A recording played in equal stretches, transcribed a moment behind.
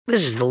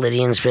This is the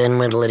Lydian Spin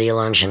with Lydia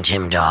Lunch and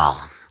Tim Dahl.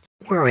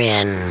 We're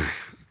in...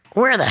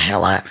 Where the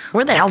hell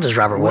does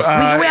Robert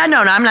Williams...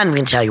 No, I'm not even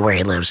going to tell you where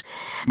he lives.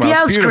 The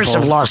outskirts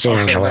of Los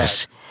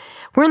Angeles.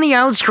 We're in the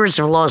outskirts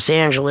of Los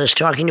Angeles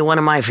talking to one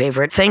of my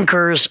favorite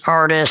thinkers,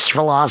 artists,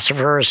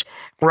 philosophers,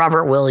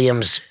 Robert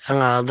Williams,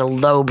 the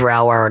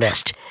lowbrow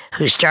artist,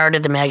 who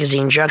started the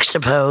magazine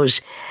Juxtapose,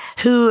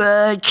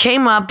 who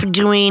came up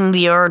doing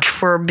the art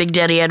for Big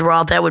Daddy Ed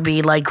Roth. That would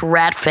be like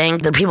Rat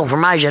Fink. The people from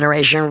my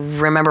generation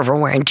remember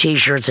from wearing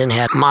T-shirts and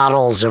had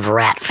models of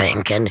Rat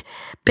Fink. And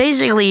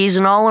basically, he's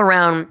an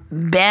all-around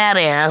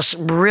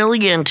badass,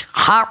 brilliant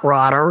hot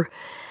rodder.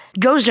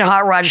 Goes to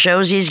hot rod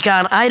shows. He's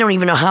got, I don't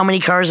even know how many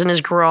cars in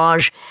his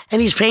garage.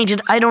 And he's painted,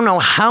 I don't know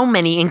how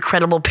many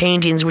incredible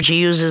paintings, which he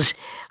uses,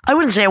 I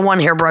wouldn't say a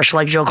one-hair brush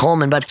like Joe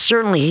Coleman, but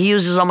certainly he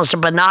uses almost a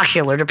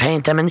binocular to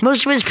paint them. And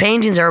most of his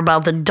paintings are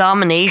about the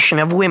domination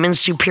of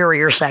women's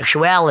superior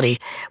sexuality,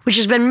 which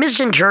has been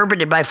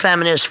misinterpreted by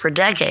feminists for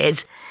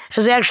decades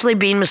as actually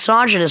being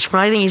misogynist. But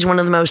I think he's one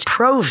of the most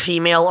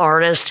pro-female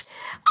artists.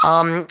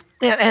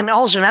 And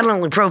also not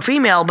only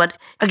pro-female, but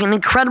an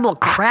incredible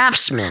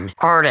craftsman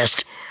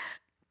artist.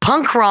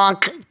 Punk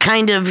rock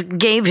kind of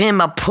gave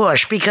him a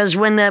push because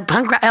when the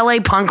LA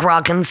punk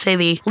rock in, say,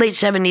 the late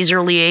 70s,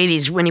 early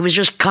 80s, when he was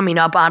just coming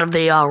up out of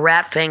the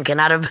Rat Fink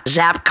and out of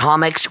Zap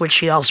Comics, which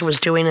he also was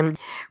doing, and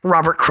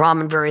Robert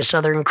Crumb and various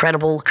other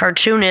incredible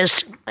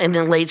cartoonists in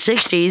the late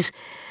 60s,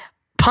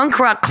 punk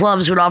rock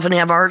clubs would often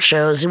have art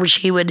shows in which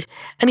he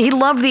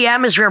loved the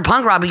atmosphere of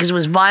punk rock because it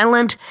was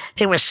violent,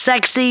 it was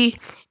sexy,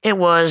 it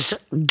was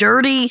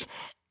dirty,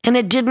 and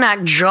it did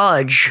not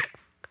judge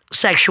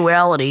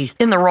sexuality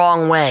in the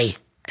wrong way.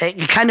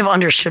 He kind of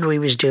understood what he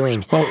was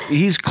doing. Well,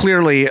 he's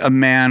clearly a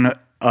man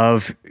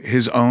of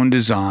his own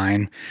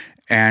design,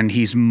 and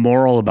he's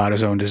moral about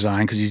his own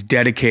design because he's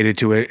dedicated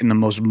to it in the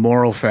most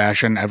moral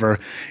fashion ever,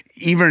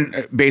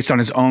 even based on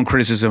his own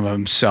criticism of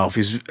himself.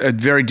 He's a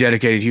very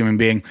dedicated human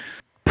being.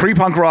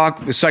 Pre-punk rock,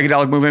 the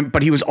psychedelic movement,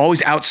 but he was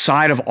always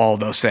outside of all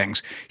those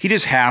things. He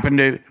just happened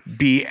to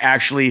be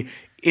actually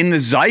in the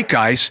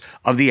zeitgeist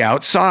of the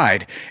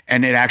outside,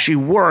 and it actually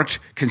worked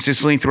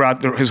consistently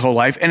throughout his whole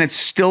life, and it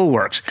still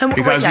works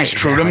because he's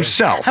true to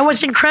himself. And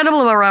what's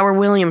incredible about Robert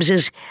Williams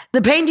is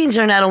the paintings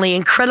are not only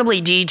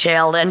incredibly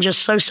detailed and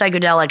just so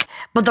psychedelic,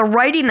 but the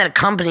writing that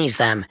accompanies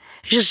them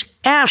is just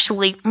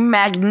absolutely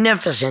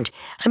magnificent.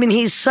 I mean,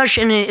 he's such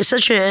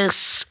a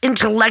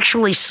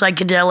intellectually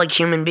psychedelic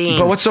human being.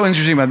 But what's so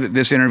interesting about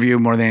this interview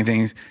more than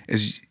anything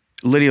is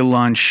Lydia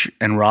Lunch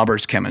and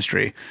Robert's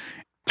chemistry.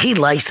 He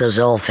likes those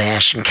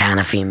old-fashioned kind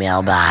of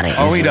female bodies.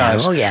 Oh, he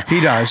does. Oh, yeah. He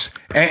does.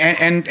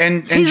 And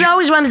he's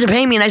always wanted to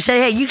pay me, and I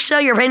said, hey, you sell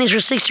your paintings for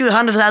 $60,000 to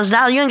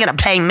 $100,000, you ain't gonna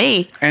pay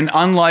me. And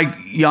unlike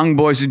young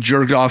boys that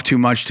jerked off too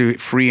much to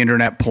free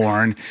internet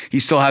porn,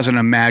 he still has an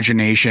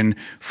imagination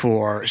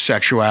for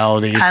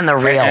sexuality. And the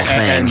real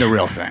thing. And the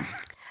real thing.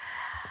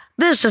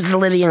 This is the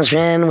Lydian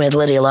Spin with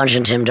Lydia Lunch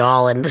and Tim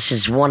Dahl, and this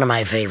is one of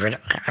my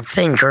favorite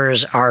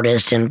thinkers,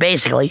 artists, and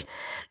basically...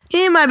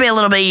 he might be a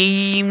little bit,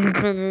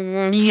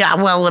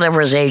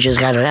 whatever his age is,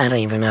 I don't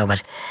even know,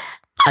 but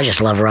I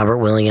just love Robert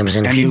Williams.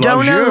 And if you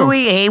don't know who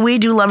we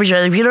do love each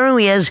other. If you don't know who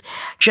he is,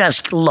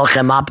 just look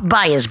him up,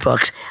 buy his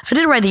books. I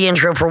did write the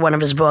intro for one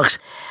of his books.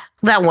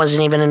 That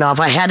wasn't even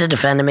enough. I had to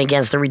defend him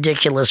against the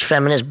ridiculous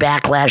feminist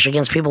backlash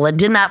against people that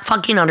did not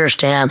fucking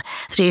understand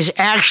that he's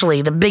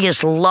actually the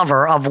biggest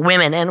lover of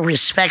women and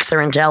respects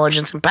their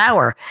intelligence and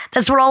power.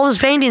 That's what all of his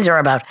paintings are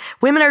about.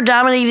 Women are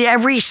dominating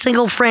every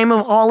single frame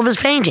of all of his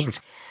paintings.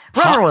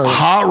 Robert Williams.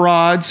 Hot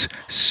rods,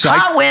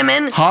 hot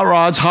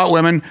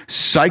women,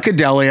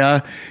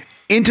 psychedelia,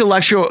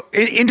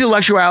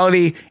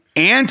 intellectuality,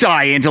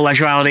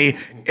 anti-intellectuality.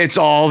 It's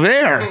all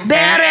there.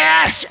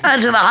 Badass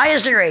to the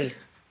highest degree.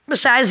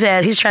 Besides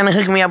that, he's trying to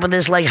hook me up with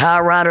this like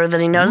hot rodder that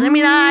he knows. I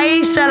mean,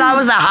 I said I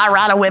was the hot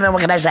rod of women.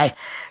 What can I say?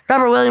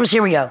 Robert Williams,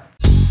 here we go.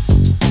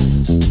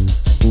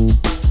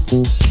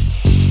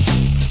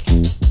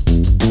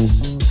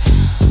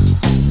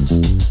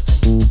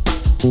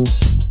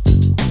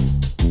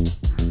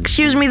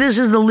 Excuse me, this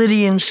is the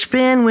Lydian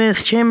Spin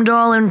with Tim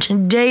Dahl, and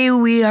today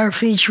we are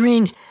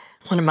featuring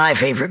one of my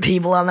favorite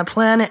people on the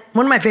planet,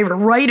 one of my favorite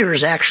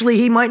writers, actually.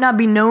 He might not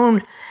be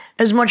known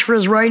as much for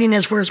his writing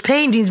as for his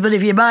paintings, but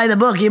if you buy the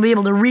book, you'll be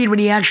able to read what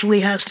he actually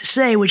has to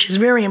say, which is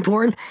very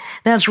important.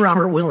 That's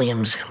Robert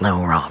Williams.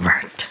 Hello,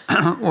 Robert.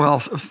 Well,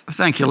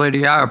 thank you,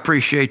 Lydia. I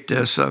appreciate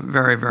this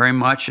very, very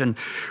much, and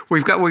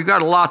we've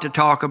got a lot to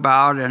talk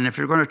about, and if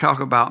you're going to talk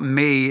about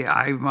me,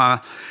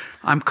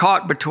 I'm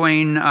caught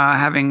between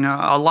having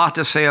a lot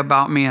to say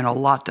about me and a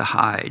lot to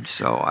hide.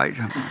 So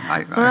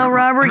Well,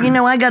 Robert, you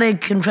know, I got to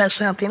confess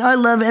something. I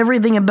love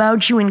everything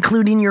about you,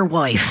 including your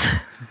wife.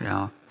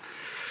 Yeah.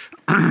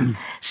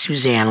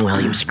 Suzanne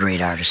Williams, a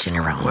great artist in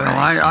her own Well,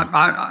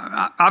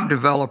 right. I've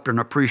developed an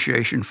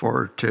appreciation for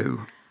her,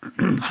 too.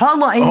 How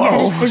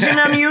long? Is it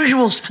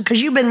unusual?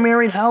 Because you've been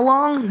married how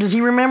long? Does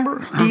he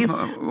remember? Do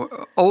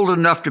you? Old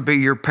enough to be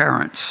your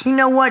parents. You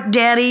know what,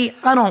 Daddy?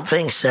 I don't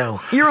think so.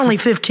 You're only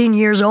 15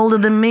 years older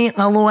than me,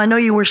 although I know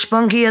you were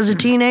spunky as a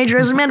teenager.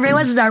 As a matter of fact,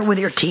 let's start with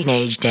your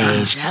teenage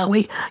days, shall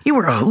we? You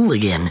were a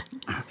hooligan.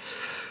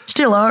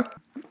 Still are.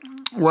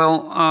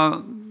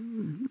 Well,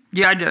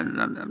 yeah, I did.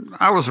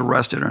 I was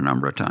arrested a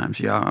number of times.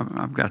 Yeah,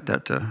 I've got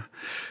that to,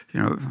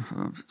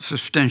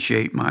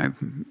 substantiate my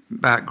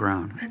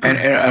background. And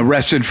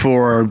arrested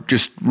for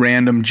just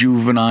random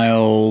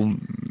juvenile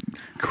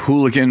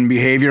hooligan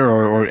behavior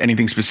or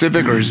anything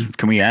specific, or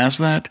can we ask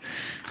that?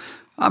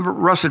 I'm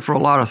arrested for a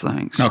lot of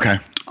things. Okay.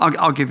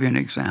 I'll give you an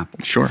example.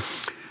 Sure.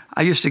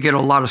 I used to get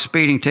a lot of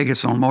speeding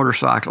tickets on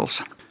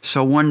motorcycles.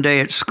 So one day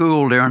at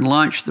school during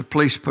lunch, the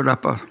police put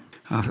up a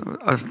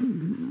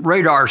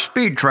radar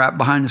speed trap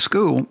behind the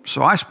school.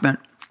 So I spent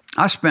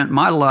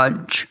my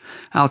lunch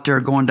out there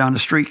going down the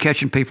street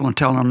catching people and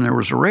telling them there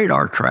was a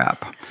radar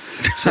trap.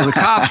 So the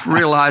cops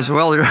realized,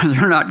 well,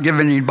 they're not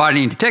giving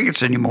anybody any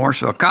tickets anymore.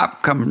 So a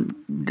cop come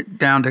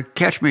down to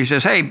catch me. He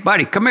says, "Hey,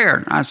 buddy, come here."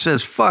 And I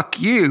says,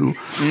 "Fuck you,"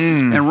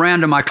 and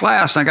ran to my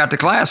class. And I got to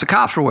class. The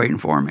cops were waiting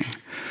for me.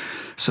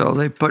 So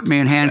they put me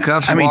in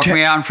handcuffs and walked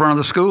me out in front of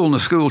the school, and the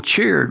school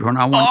cheered when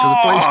I went to the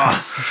police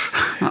car.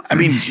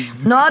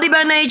 Naughty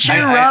by nature,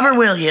 Robert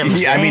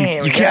Williams. Yeah,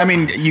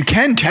 you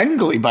can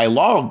technically by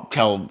law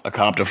tell a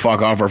cop to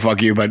fuck off or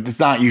fuck you, but it's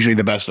not usually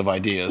the best of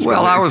ideas.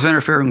 Well, I was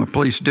interfering with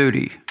police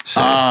duty.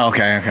 So.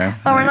 Okay.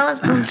 All right, now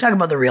let's talk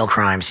about the real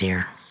crimes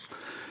here.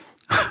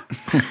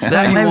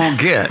 That you won't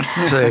get.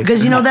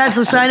 Because, that's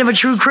the sign of a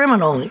true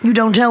criminal. You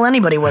don't tell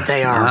anybody what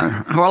they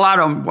are. Well, I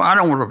don't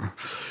want to...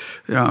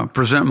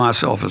 present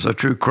myself as a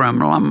true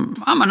criminal.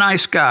 I'm a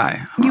nice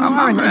guy. You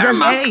are.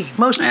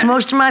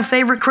 Most of my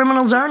favorite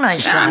criminals are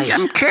nice guys.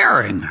 I'm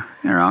caring.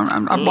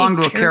 I belong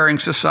to a caring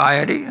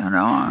society.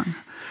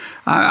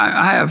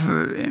 I have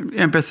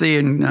empathy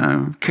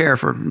and care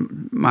for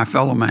my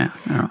fellow man.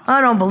 I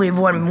don't believe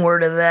one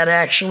word of that,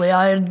 actually.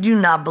 I do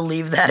not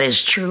believe that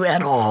is true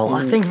at all.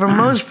 I think for the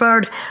most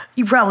part,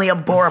 you probably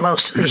abhor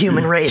most of the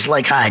human race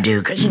like I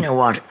do, because you know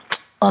what?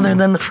 Other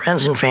than the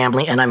friends and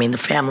family, and I mean the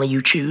family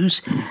you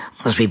choose,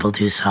 most people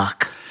do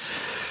suck.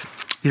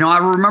 I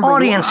remember...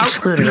 Audience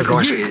excluded, of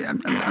course.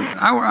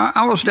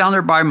 I was down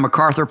there by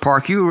MacArthur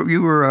Park.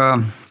 You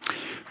were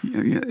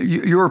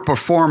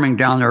performing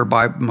down there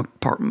by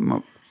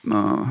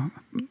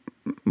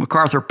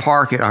MacArthur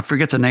Park. I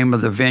forget the name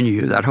of the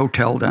venue, that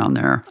hotel down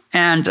there.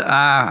 And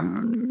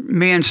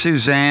me and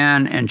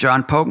Suzanne and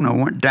John Pocono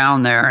went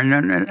down there,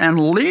 and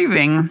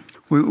leaving...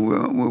 We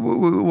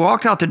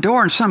walked out the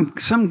door, and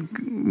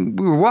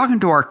we were walking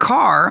to our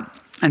car,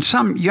 and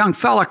some young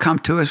fella come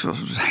to us with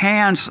his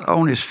hands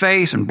on his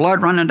face and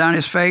blood running down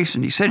his face,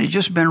 and he said he'd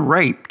just been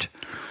raped.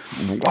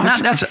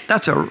 What?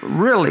 That's a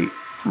really,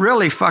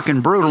 really fucking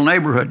brutal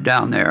neighborhood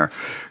down there.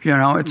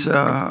 It's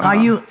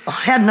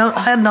had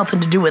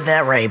nothing to do with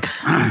that rape.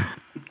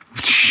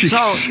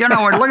 So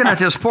we're looking at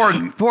this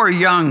poor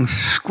young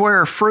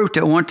square fruit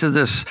that went to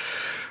this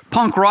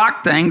punk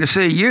rock thing to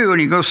see you,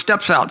 and he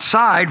steps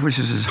outside, which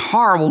is this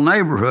horrible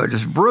neighborhood,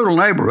 this brutal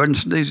neighborhood, and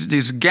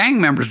these gang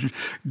members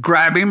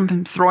grab him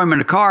and throw him in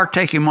the car,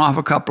 take him off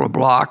a couple of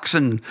blocks,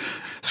 and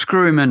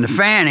screw him in the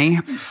fanny,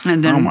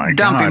 and then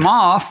dump him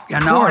off.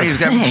 And he's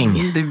got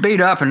beat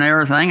up and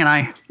everything,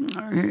 and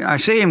I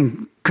see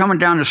him coming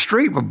down the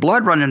street with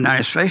blood running down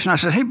his face, and I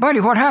said, "Hey, buddy,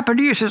 what happened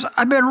to you?" He says,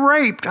 I've been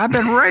raped.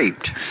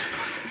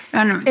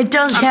 And it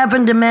does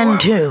happen to men,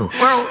 too.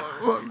 Well,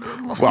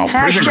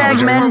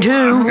 hashtag men,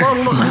 too.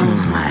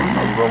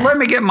 Let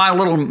me get my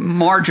little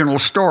marginal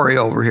story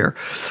over here.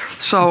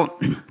 So,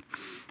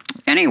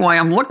 anyway,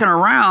 I'm looking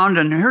around,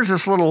 and here's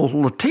this little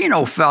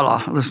Latino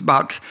fella that's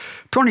about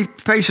 20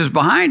 paces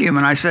behind him,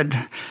 and I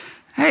said,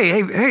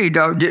 Hey,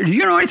 do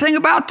you know anything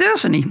about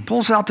this? And he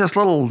pulls out this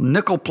little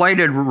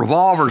nickel-plated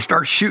revolver and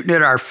starts shooting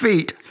at our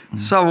feet.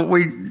 So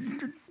we...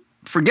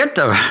 Forget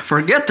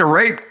the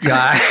rape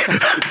guy.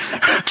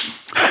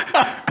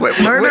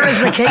 Murder is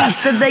the case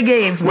that they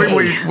gave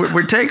me.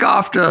 We take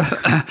off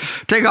to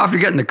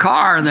get in the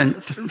car, and then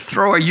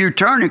throw a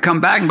U-turn and come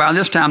back. And by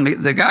this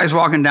time, the guy's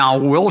walking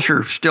down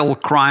Wilshire, still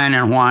crying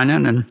and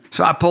whining. And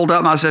so I pulled up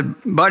and I said,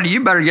 "Buddy,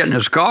 you better get in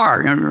this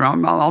car.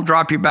 I'll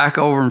drop you back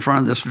over in front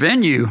of this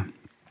venue."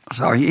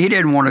 So he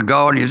didn't want to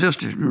go, and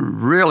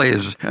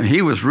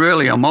he was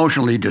really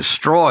emotionally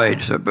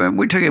destroyed. So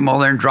we took him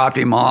over there and dropped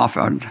him off.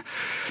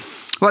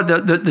 But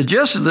the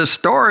gist of this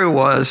story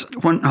was,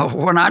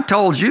 when I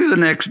told you the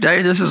next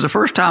day, this is the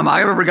first time I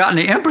ever got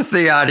any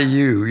empathy out of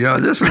you. You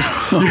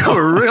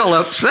were real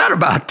upset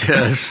about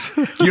this.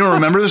 You don't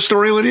remember the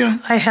story, Lydia?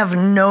 I have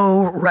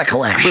no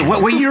recollection. Wait,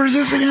 what year is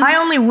this again? I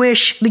only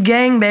wish the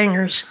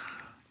gangbangers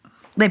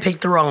They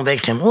picked the wrong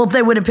victim. Well, if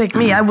they would have picked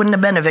me, I wouldn't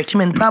have been a victim,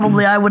 and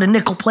probably I would have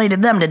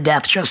nickel-plated them to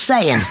death, just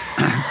saying.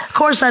 Of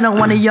course, I don't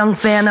want a young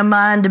fan of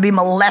mine to be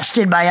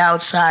molested by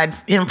outside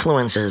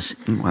influences.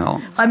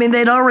 Well, I mean,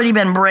 they'd already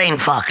been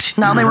brain-fucked.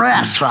 Now they were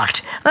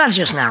ass-fucked. That's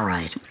just not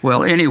right.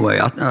 Well, anyway,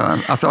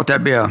 I thought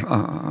that'd be a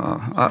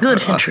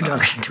good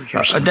introduction to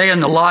yourself. A day in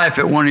the life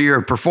at one of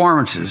your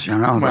performances, you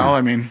know. Well,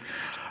 I mean,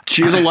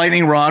 she was a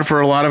lightning rod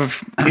for a lot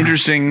of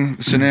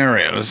interesting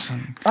scenarios.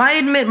 I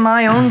admit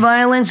my own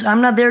violence.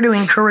 I'm not there to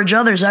encourage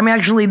others. I'm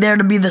actually there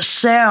to be the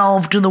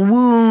salve to the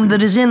wound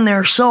that is in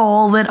their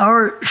soul that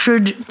art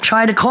should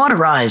try to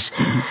cauterize.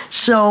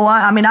 So,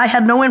 I mean, I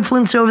had no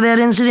influence over that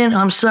incident.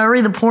 I'm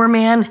sorry, the poor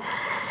man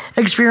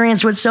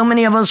experienced what so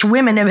many of us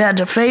women have had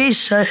to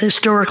face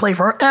historically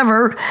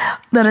forever.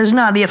 That is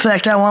not the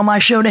effect I want my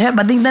show to have.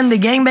 But I think then the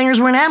gangbangers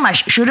weren't at my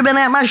should have been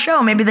at my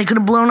show. Maybe they could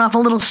have blown off a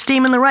little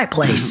steam in the right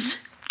place.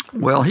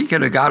 Well, he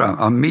could have got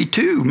a Me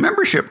Too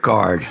membership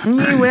card.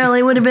 Well,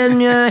 it would have been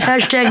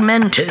hashtag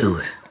Men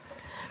Too.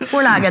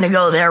 We're not going to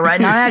go there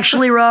right now.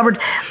 Actually, Robert,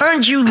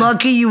 aren't you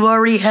lucky you've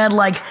already had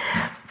like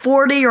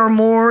 40 or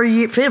more,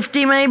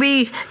 50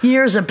 maybe,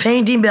 years of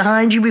painting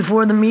behind you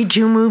before the Me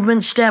Too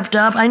movement stepped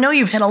up? I know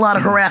you've had a lot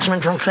of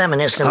harassment from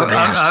feminists in the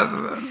past.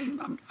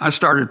 I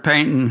started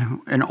painting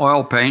in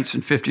oil paints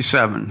in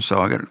 '57, so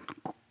I got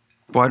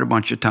quite a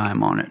bunch of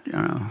time on it, you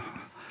know.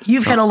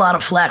 You've had a lot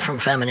of flack from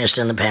feminists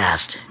in the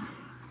past.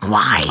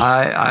 Why?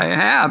 I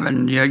have,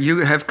 and you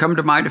have come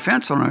to my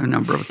defense on a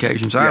number of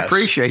occasions. I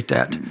appreciate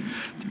that.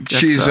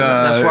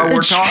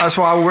 That's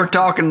why we're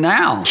talking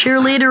now.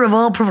 Cheerleader of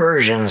all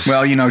perversions.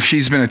 Well, you know,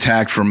 she's been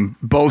attacked from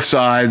both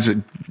sides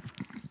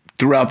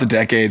throughout the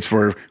decades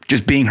for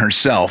just being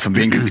herself and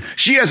being.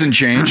 She hasn't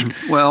changed.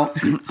 Well,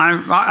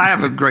 I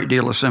have a great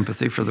deal of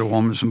sympathy for the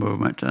women's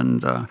movement,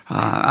 and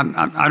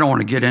I don't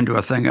want to get into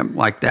a thing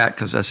like that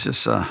because that's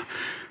just.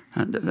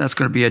 That's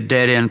going to be a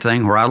dead-end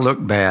thing where I look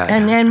bad.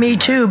 And me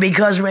too,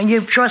 because when you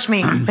trust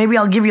me, maybe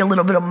I'll give you a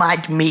little bit of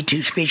my Me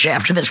Too speech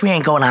after this. We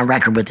ain't going on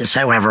record with this,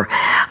 however.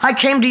 I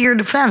came to your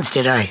defense,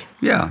 did I?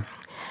 Yeah.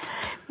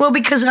 Well,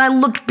 because I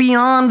looked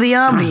beyond the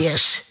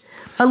obvious.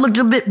 I looked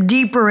a bit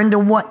deeper into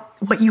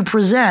what you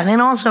present.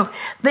 And also,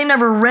 they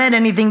never read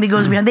anything that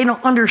goes beyond. They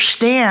don't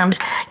understand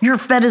your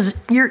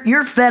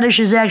fetish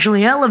is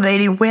actually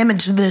elevating women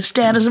to the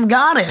status of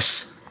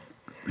goddess.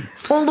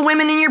 All the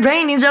women in your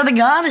paintings are the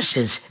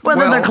goddesses,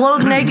 whether they're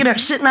clothed naked or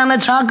sitting on a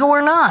taco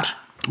or not.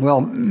 Well,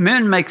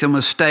 men make the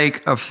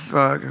mistake of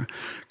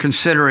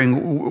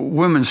considering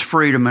women's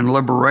freedom and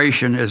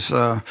liberation as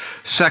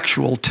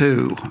sexual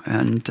too,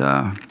 and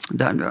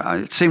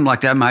it seemed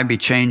like that might be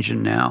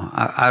changing now.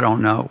 I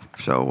don't know.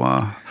 So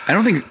I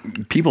don't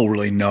think people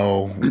really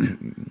know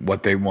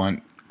what they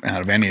want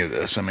out of any of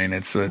this. I mean,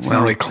 it's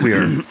not really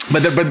clear.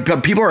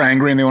 But people are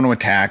angry and they want to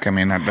attack. I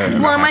mean,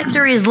 my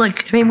theory is,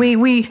 look, I mean,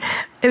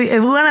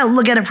 if we want to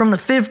look at it from the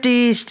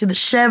 50s to the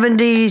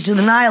 70s to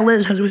the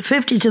nihilism,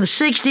 50s to the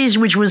 60s,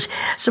 which was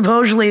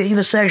supposedly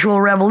the sexual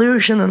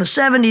revolution, and the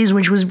 70s,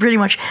 which was pretty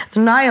much the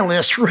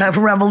nihilist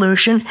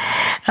revolution,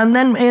 and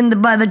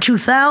then by the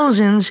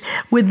 2000s,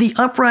 with the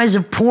uprise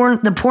of porn,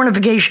 the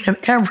pornification of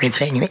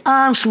everything, the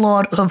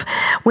onslaught of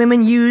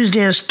women used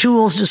as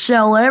tools to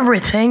sell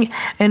everything,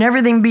 and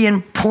everything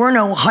being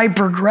porno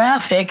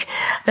hypergraphic,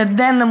 that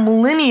then the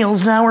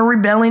millennials now are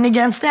rebelling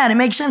against that. It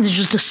makes sense. It's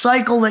just a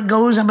cycle that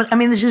goes on. But I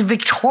mean, this is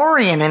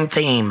Victorian in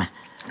theme.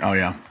 Oh,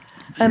 yeah.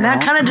 And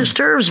that kind of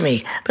disturbs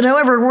me. But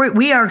however,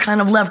 we are kind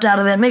of left out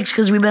of that mix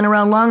because we've been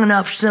around long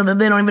enough so that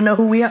they don't even know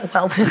who we are.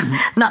 Well,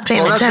 not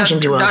paying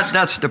attention to us.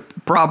 That's the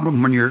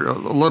problem when you're a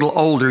little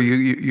older.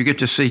 You get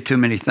to see too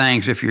many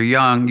things. If you're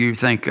young, you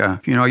think,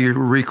 you're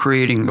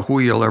recreating the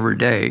wheel every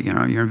day. You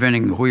know, you're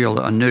inventing the wheel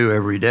anew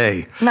every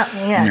day.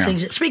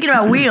 Speaking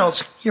about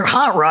wheels, your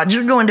hot rods,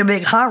 you're going to a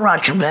big hot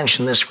rod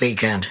convention this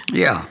weekend.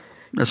 Yeah.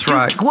 That's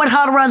right. What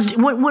hot rods?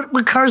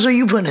 What cars are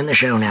you putting in the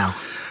show now?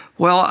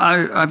 Well,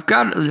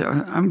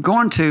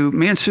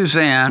 me and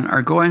Suzanne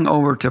are going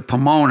over to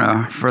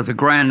Pomona for the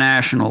Grand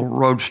National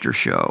Roadster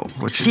Show.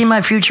 See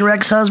my future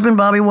ex-husband,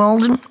 Bobby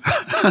Walden?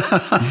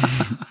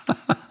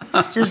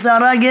 Just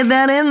thought I'd get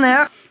that in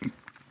there.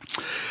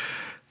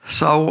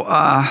 So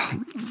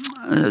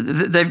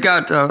they've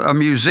got a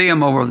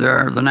museum over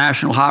there, the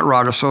National Hot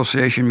Rod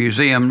Association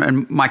Museum,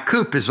 and my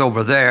coupe is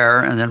over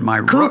there, and then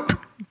my coupe.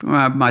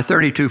 My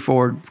 32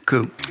 Ford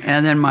Coupe.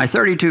 And then my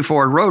 32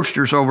 Ford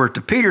Roadster's over at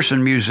the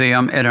Peterson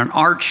Museum at an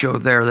art show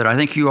there that I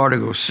think you ought to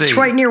go see. It's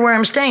right near where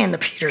I'm staying, the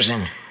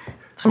Peterson.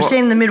 I'm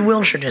staying in the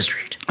Mid-Wilshire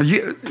district.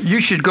 You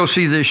should go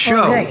see this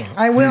show. Okay,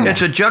 I will.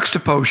 It's a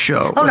juxtaposed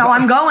show. Oh, no,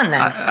 I'm going then.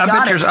 I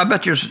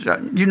bet there's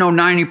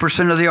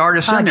 90% of the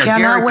artists in there.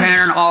 Gary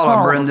Pan and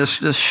Oliver are in this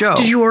show.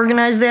 Did you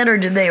organize that or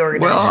did they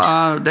organize it?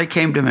 Well, they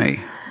came to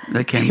me.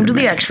 They came to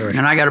the expert.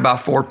 And I got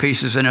about 4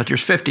 pieces in it.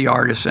 There's 50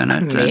 artists in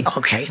it.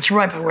 Okay, it's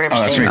right by where I'm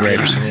staying.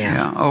 That's great.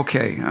 Yeah,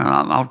 okay.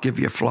 I'll give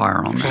you a flyer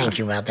on that. Thank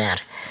you about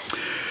that.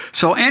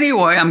 So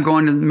anyway,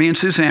 me and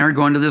Suzanne are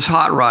going to this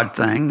hot rod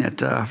thing.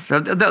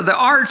 The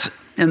arts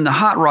in the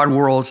hot rod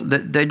world,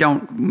 they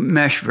don't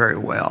mesh very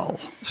well.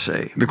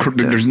 See,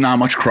 there's not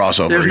much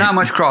crossover. There's not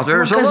much crossover.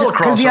 There's a little crossover.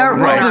 Because the art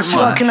world not is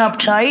much. fucking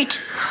uptight.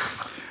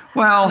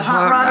 Well,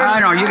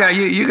 I know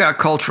you got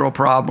cultural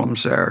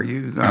problems there.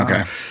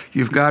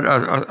 You've got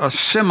a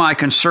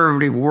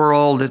semi-conservative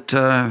world that's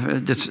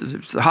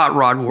the hot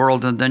rod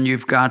world, and then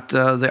you've got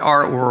the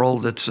art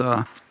world that's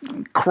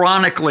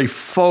chronically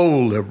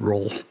faux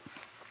liberal.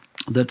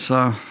 That's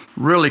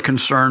really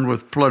concerned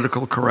with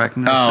political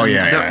correctness.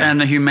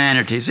 And the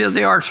humanities.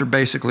 The arts are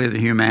basically the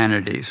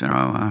humanities.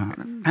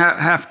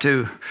 Have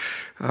to.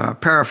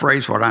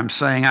 Paraphrase what I'm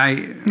saying. I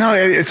know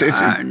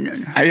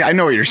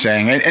what you're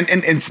saying,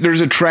 and there's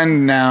a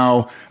trend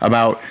now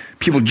about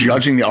people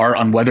judging the art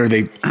on whether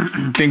they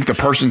think the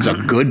person's a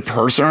good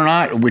person or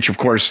not. Which, of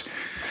course,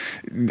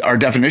 our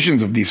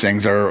definitions of these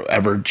things are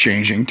ever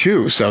changing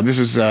too. So this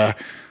is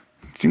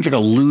seems like a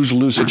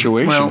lose-lose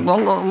situation.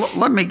 Well,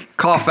 let me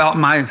cough out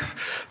my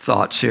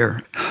thoughts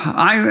here.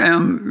 I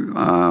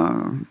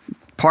am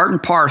part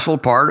and parcel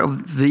part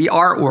of the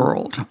art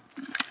world.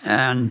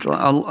 And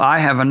I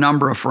have a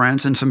number of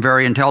friends, and some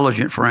very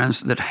intelligent friends,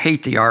 that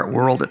hate the art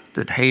world,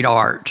 that hate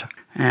art.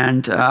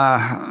 And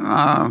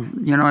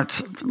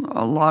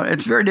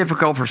it's very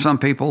difficult for some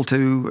people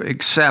to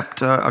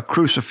accept a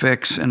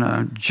crucifix and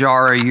a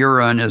jar of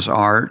urine as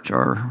art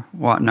or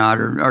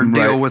whatnot, or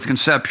deal with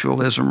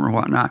conceptualism or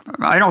whatnot.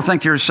 I don't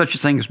think there's such a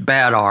thing as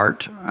bad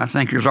art. I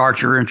think there's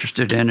art you're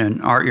interested in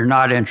and art you're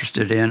not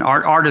interested in.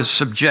 Art is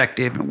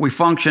subjective. We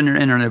function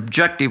in an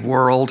objective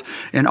world,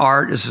 and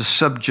art is a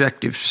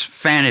subjective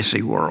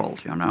fantasy world.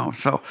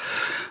 So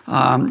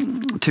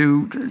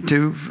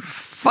to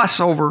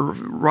fuss over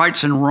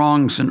rights and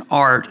wrongs in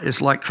art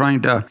is like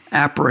trying to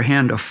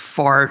apprehend a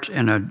fart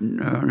in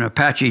an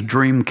Apache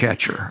dream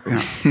catcher.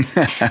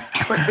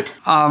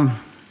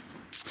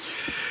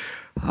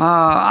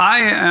 I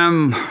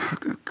am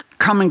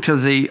coming to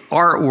the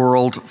art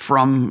world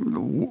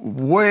from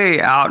way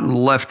out in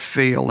left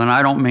field, and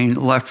I don't mean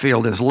left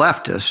field as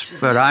leftist,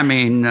 but I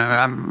mean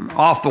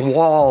off the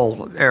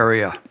wall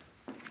area.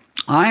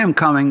 I am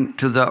coming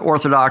to the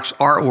orthodox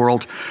art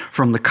world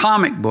from the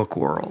comic book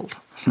world.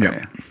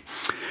 Yeah.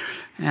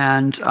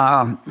 And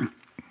now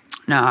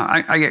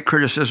I get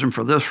criticism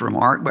for this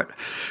remark, but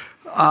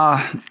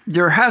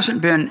there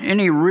hasn't been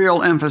any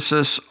real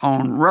emphasis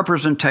on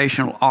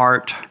representational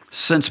art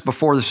since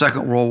before the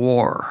Second World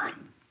War.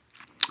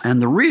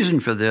 And the reason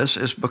for this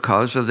is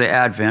because of the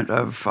advent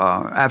of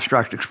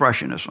abstract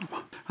expressionism.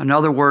 In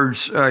other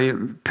words,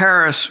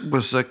 Paris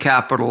was the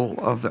capital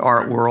of the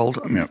art world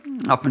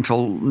up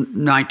until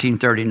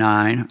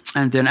 1939,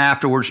 and then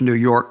afterwards New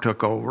York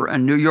took over.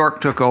 And New York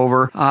took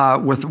over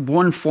with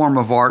one form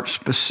of art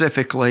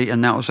specifically,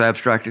 and that was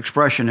abstract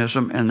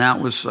expressionism, and that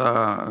was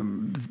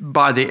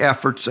by the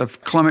efforts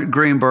of Clement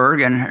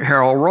Greenberg and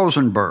Harold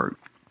Rosenberg.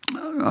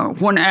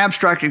 When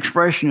abstract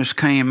expressionists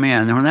came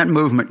in, when that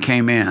movement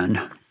came in,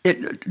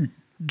 it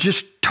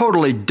just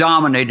totally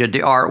dominated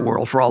the art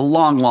world for a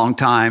long, long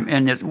time.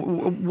 And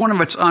one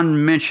of its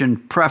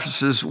unmentioned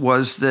prefaces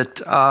was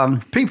that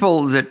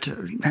people that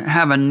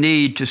have a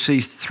need to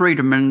see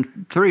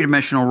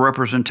three-dimensional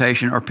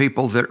representation are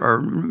people that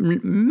are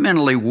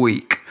mentally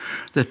weak,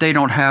 that they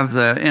don't have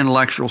the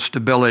intellectual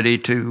stability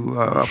to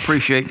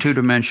appreciate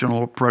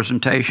two-dimensional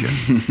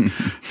presentation.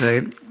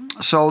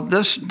 So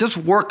this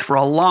worked for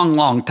a long,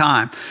 long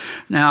time.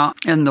 Now,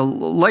 in the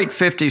late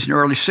 50s and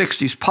early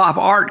 60s, pop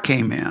art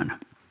came in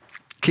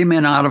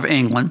out of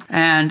England,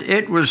 and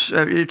it was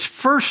its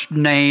first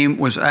name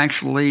was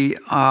actually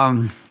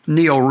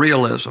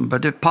neorealism,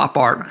 but the pop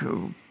art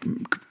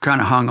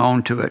kind of hung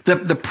on to it.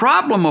 The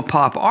problem of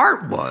pop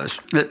art was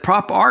that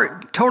pop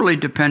art totally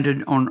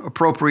depended on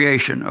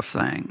appropriation of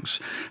things.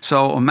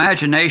 So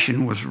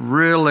imagination was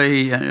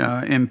really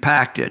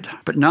impacted.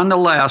 But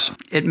nonetheless,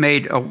 it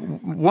made a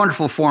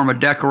wonderful form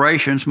of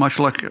decorations, much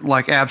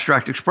like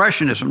abstract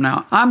expressionism.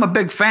 Now, I'm a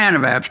big fan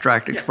of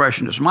abstract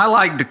expressionism. I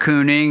like de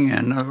Kooning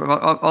and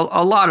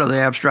a lot of the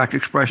abstract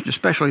expressionists,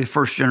 especially the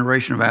first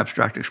generation of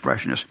abstract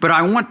expressionists. But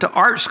I went to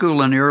art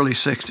school in the early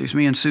 60s,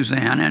 me and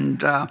Suzanne,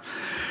 and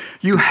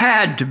you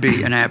had to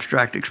be an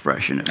abstract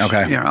expressionist.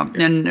 Okay.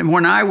 And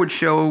when I would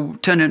show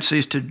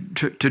tendencies to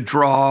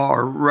draw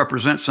or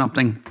represent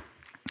something,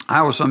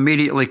 I was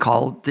immediately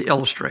called the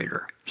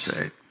illustrator,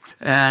 say.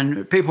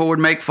 And people would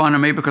make fun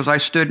of me because I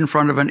stood in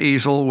front of an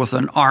easel with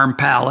an arm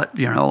palette,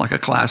 like a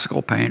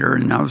classical painter,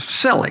 and I was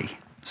silly,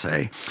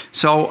 say.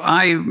 So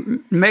I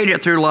made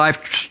it through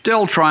life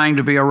still trying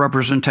to be a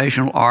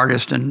representational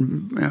artist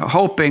and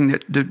hoping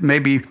that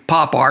maybe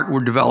pop art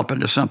would develop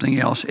into something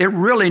else. It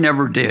really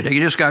never did. It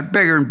just got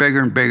bigger and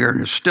bigger and bigger,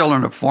 and it's still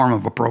in a form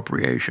of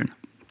appropriation.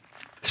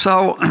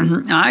 So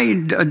I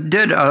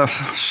did a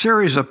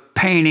series of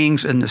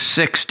paintings in the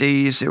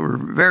 60s. They were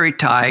very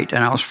tight,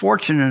 and I was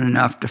fortunate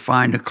enough to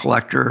find a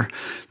collector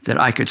that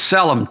I could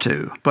sell them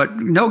to. But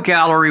no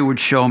gallery would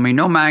show me,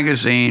 no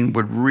magazine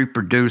would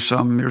reproduce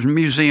them.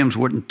 Museums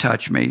wouldn't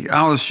touch me.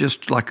 I was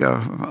just like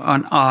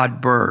an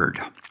odd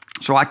bird.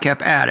 So I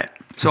kept at it.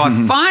 So I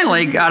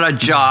finally got a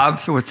job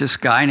with this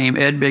guy named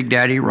Ed Big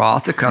Daddy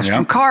Roth, the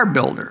custom car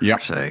builder.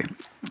 Say.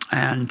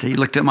 And he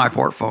looked at my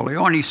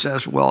portfolio and he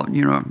says, well,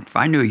 you know, if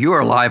I knew you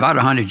were alive, I'd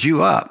have hunted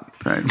you up.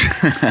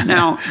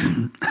 Now,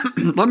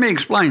 let me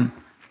explain.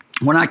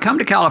 When I come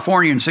to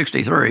California in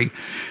 '63,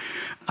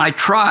 I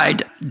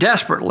tried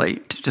desperately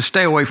to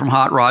stay away from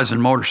hot rods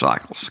and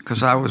motorcycles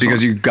because I was...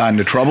 Because you got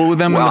into trouble with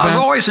them in the past? I was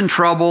always in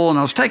trouble, and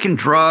I was taking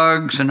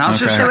drugs, and I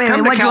was just...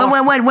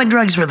 What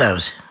drugs were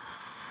those?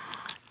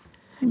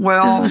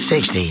 Well... This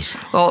is the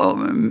 60s. Well,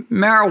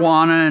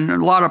 marijuana and a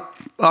lot of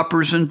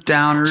uppers and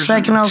downers.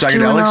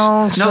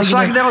 Psychedelics? No,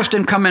 psychedelics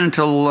didn't come in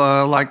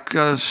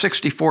until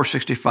 64,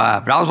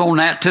 65. But I was on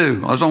that,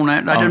 too. I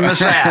didn't miss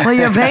that. Well,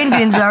 your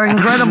paintings are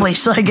incredibly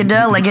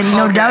psychedelic, and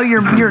no doubt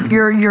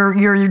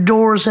your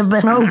doors have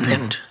been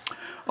opened.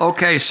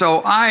 Okay,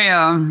 so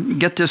I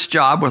get this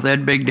job with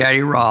Ed Big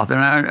Daddy Roth, and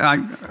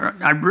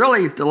I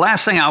really, the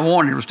last thing I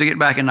wanted was to get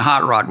back in the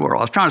hot rod world.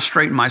 I was trying to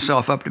straighten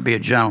myself up to be a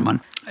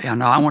gentleman.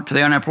 And I went to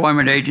the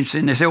unemployment agency,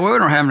 and they said, well, we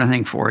don't have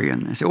anything for you.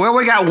 And they said, well,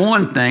 we got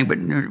one thing, but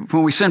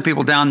when we send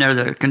people down there,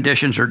 the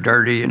conditions are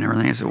dirty and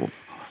everything. I said, well,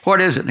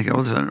 what is it? And they go,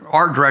 it's an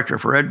art director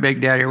for Ed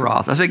Big Daddy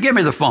Roth. I said, give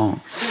me the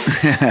phone.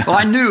 Well,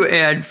 I knew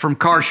Ed from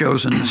car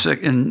shows in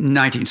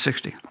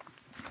 1960.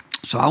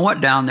 So I went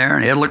down there,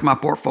 and Ed looked at my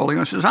portfolio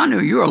and says, I knew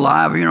you were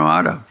alive. You know,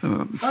 I'd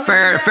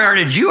have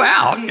ferreted you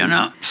out, you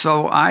know.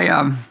 So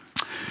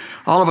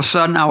all of a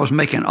sudden, I was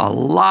making a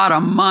lot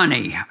of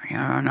money. You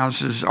know, and I was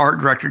his art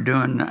director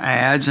doing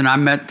ads, and I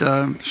met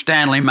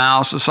Stanley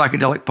Mouse, a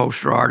psychedelic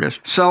poster artist.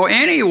 So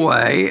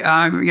anyway,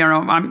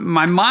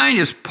 my mind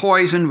is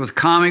poisoned with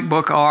comic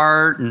book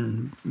art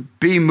and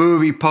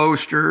B-movie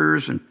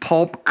posters and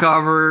pulp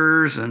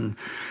covers and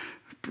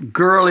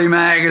girly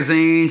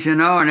magazines, you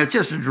know, and it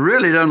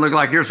really doesn't look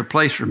like there's a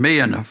place for me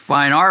in the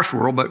fine arts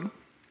world, but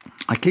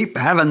I keep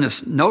having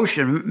this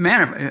notion,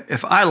 man,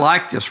 if I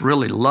like this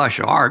really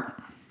lush art,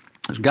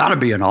 there's got to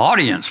be an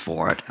audience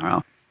for it, you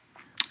know.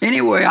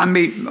 Anyway, I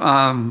meet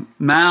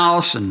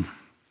Mouse and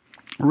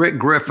Rick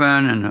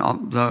Griffin and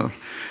the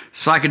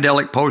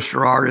psychedelic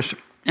poster artists,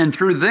 and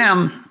through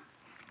them,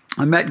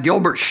 I met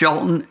Gilbert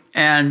Shelton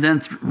and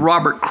then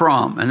Robert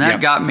Crumb, and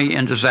that got me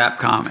into Zap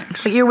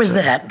Comics. What year was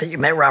that you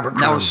met Robert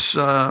Crumb?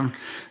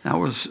 That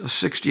was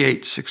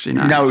 68,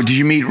 69. Now, did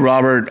you meet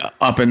Robert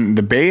up in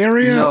the Bay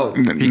Area? No,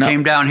 he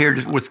came down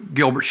here with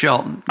Gilbert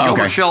Shelton.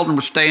 Gilbert Shelton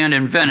was staying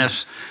in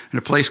Venice in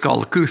a place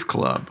called the Couth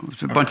Club. It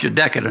was a bunch of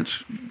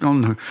decadents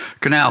on the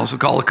canals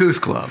called the Couth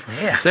Club.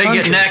 Yeah, they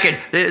get naked.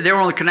 They were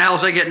on the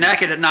canals. They get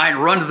naked at night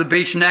and run to the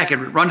beach naked,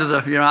 run to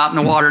the out in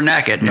the water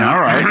naked. All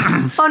right.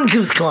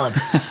 Uncouth Club.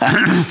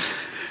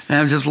 And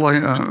I was just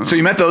like... so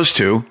you met those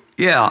two.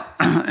 Yeah,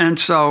 and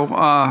so,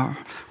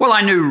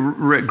 I knew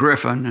Rick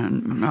Griffin,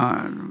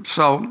 and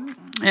so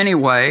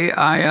anyway,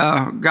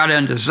 I got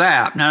into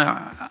Zap.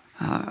 Now,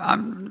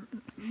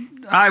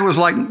 I was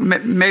like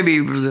maybe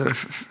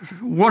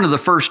one of the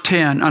first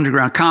 10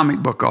 underground comic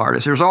book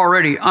artists. There's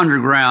already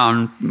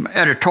underground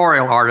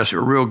editorial artists that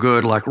were real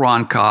good, like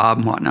Ron Cobb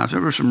and whatnot. So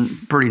there were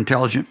some pretty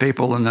intelligent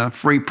people in the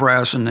Free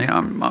Press and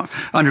the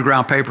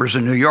underground papers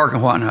in New York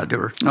and whatnot that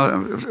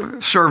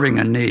were serving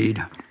a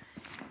need.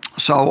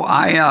 So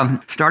I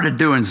started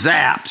doing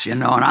zaps, you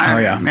know, and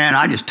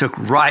I just took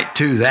right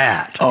to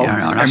that. Oh, you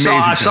know, and amazing!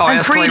 I saw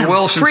S. Clay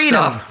Wilson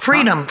stuff.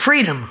 Freedom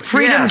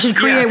to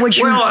create what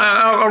you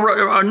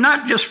want.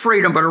 Not just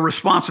freedom, but a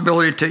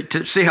responsibility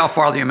to see how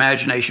far the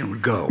imagination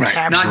would go. Right.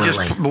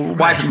 Absolutely. Not just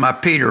wiping my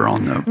Peter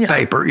on the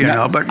paper, you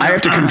know. But I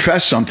have to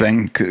confess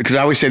something, because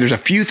I always say there's a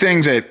few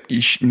things that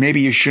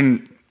maybe you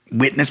shouldn't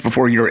witness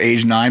before you're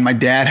age 9. My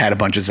dad had a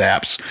bunch of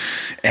zaps,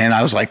 and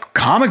I was like,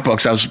 comic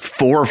books. I was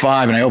 4 or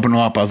 5, and I opened them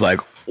up. I was like,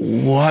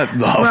 what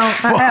the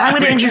fuck? I'm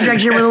going to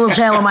interject here with a little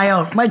tale of my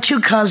own. My 2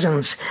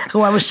 cousins,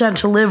 who I was sent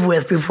to live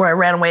with before I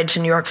ran away to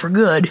New York for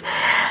good,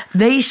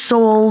 they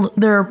sold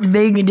their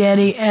Big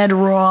Daddy Ed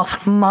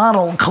Roth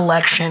model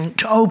collection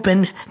to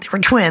open, they were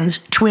twins,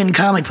 twin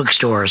comic book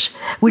stores,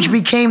 which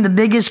became the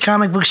biggest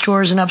comic book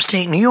stores in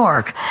upstate New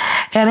York.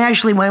 And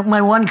actually,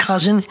 my one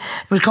cousin,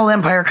 it was called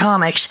Empire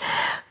Comics,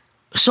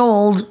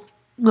 sold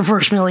the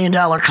first $1 million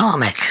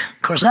comic.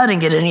 Of course, I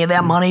didn't get any of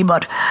that money,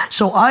 but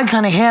so I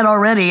kind of had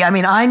already,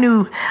 I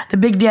knew the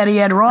Big Daddy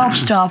Ed Roth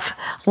stuff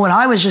when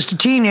I was just a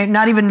teenager,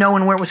 not even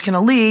knowing where it was going to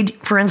lead,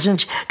 for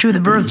instance, to the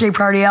Birthday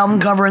Party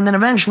album cover and then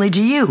eventually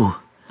to you.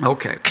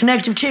 Okay.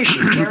 Connective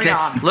tissue. Carry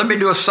on. Let me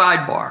do a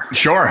sidebar.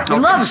 Sure. I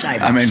love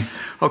sidebars.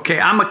 Okay,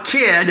 I'm a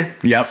kid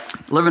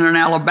living in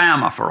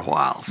Alabama for a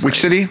while. Which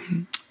city?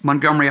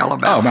 Montgomery,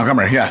 Alabama. Oh,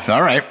 Montgomery, yes.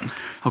 All right.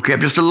 Okay,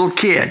 I'm just a little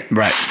kid.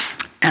 Right.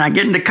 And I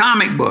get into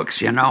comic books,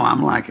 you know.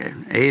 I'm like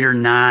 8 or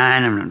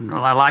 9, and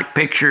I like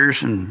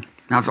pictures, and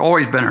I've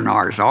always been an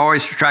artist. I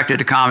always attracted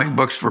to comic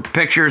books for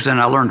pictures,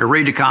 and I learned to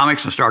read the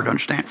comics and started to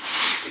understand.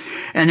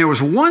 And there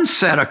was one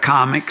set of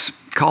comics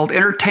called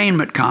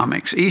entertainment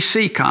comics,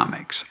 EC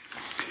comics,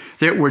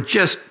 that were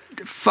just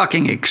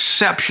fucking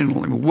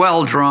exceptionally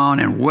well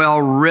drawn and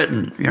well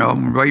written. You know,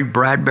 Ray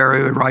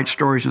Bradbury would write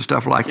stories and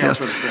stuff like this.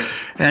 That's great.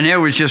 And it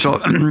was just a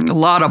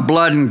lot of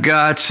blood and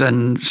guts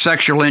and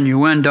sexual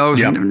innuendos.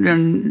 Yep.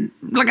 And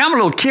like, I'm a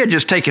little kid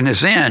just taking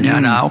this in, you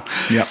know.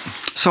 Yep.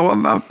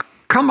 So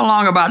come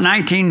along about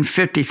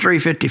 1953,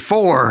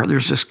 54,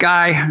 there's this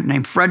guy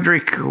named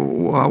Frederick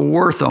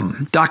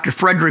Wortham, Dr.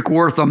 Frederick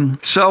Wortham.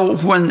 So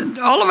when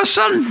all of a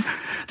sudden,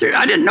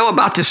 I didn't know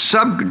about this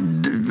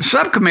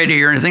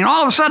subcommittee or anything.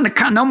 All of a sudden,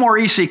 no more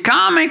EC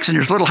Comics, and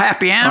there's little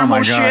happy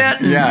animal shit.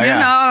 And, you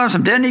know,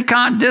 some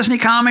Disney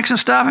comics and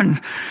stuff.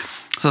 And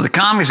so the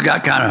comics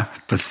got kind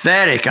of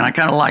pathetic, and I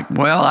kind of like,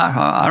 well,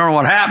 I don't know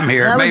what happened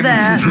here. That was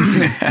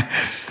that.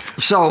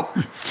 So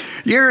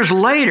years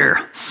later,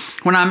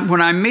 when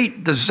I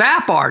meet the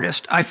Zap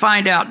artist, I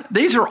find out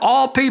these are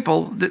all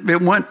people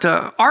that went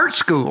to art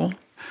school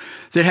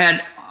that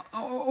had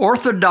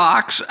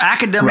orthodox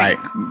academic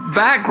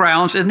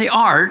backgrounds in the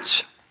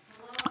arts,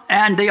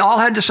 and they all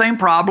had the same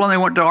problem. They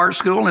went to art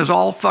school, and it was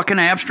all fucking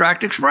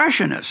abstract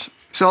expressionists.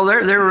 So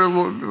they were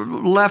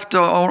left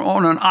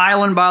on an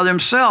island by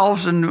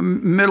themselves in the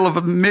middle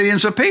of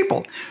millions of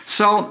people.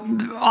 So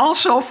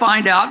also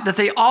find out that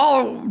they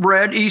all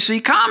read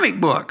EC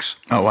comic books.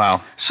 Oh,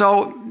 wow.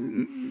 So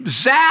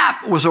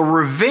Zap was a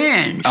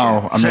revenge.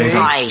 Oh, amazing.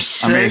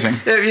 Nice. Amazing.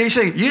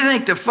 You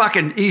think the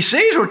fucking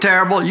ECs were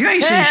terrible? You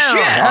ain't seen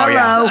shit. Oh,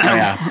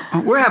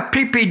 yeah. We have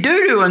pee-pee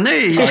doo-doo in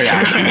these. Oh,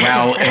 yeah.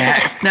 Well,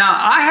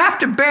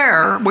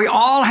 now, we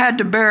all had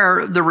to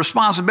bear the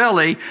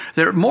responsibility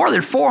that more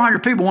than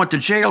 400 people went to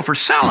jail for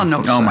selling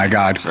those oh, things. my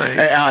God.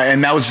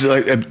 And that was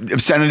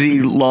obscenity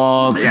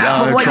law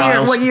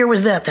trials. What year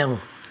was that, then?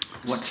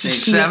 What,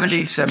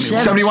 70,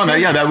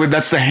 71.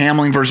 That's the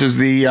handling versus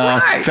the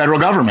federal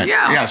government.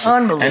 Yeah. Yes.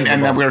 Unbelievable.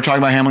 And that we were talking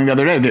about handling the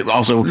other day. They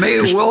also May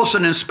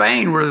Wilson in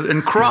Spain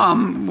and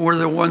Crumb were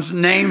the ones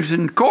named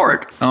in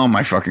court. Oh,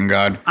 my fucking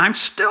God. I'm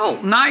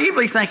still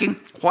naively thinking,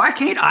 why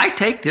can't I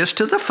take this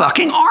to the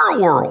fucking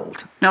art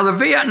world? Now, the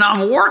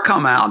Vietnam War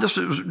come out. This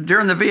was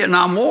during the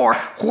Vietnam War.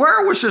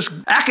 Where was this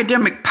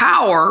academic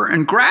power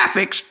and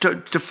graphics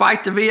to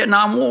fight the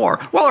Vietnam War?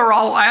 Well, they're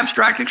all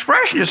abstract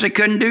expressionists. They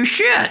couldn't do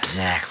shit.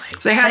 Exactly.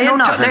 They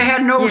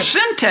had no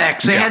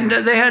syntax. They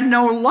had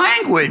no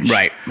language.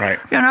 Right.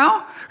 You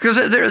know? Because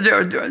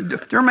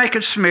they're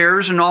making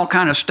smears and all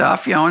kind of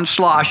stuff, you know, and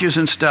sloshes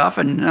and stuff.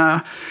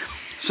 And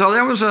so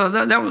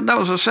that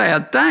was a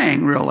sad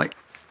thing, really.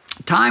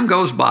 Time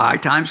goes by,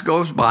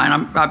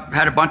 and I've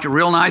had a bunch of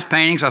real nice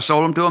paintings. I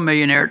sold them to a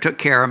millionaire. It took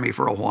care of me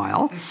for a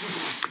while.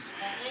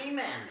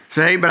 Amen.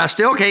 See, but I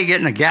still can't get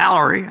in a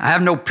gallery. I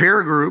have no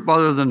peer group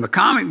other than the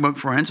comic book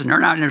friends, and they're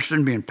not interested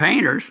in being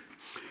painters.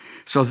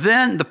 So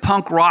then the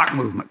punk rock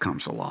movement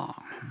comes along.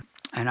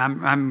 And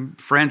I'm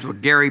friends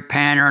with Gary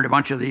Panner and a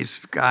bunch of these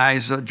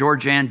guys,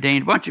 George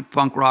Andine, a bunch of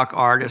punk rock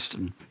artists.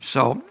 And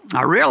so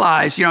I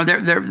realized, you know,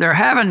 they're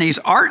having these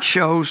art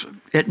shows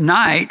at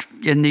night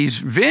in these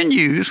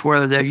venues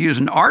where they're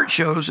using art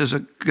shows as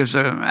a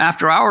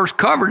after-hours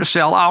cover to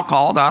sell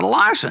alcohol without a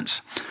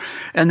license.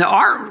 And the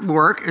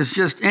artwork is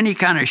just any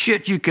kind of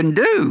shit you can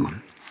do.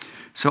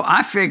 So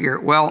I figure,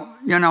 well,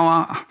 you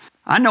know,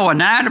 I know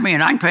anatomy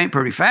and I can paint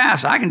pretty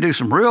fast. I can do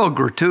some real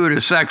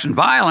gratuitous sex and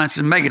violence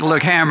and make it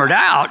look hammered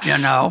out, you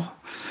know.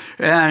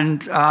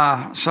 And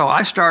so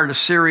I started a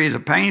series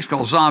of paintings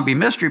called zombie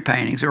mystery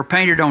paintings. They were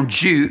painted on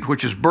jute,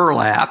 which is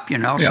burlap, you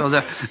know.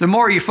 Yep. So the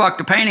more you fuck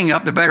the painting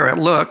up, the better it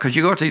looked, because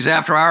you go to these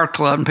after-hour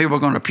clubs and people are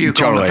going to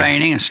puke on the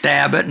painting and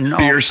stab it. And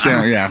beer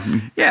still, yeah.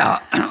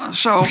 Yeah.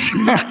 So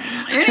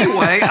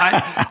anyway,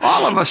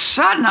 all of a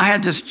sudden I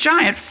had this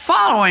giant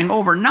following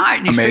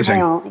overnight.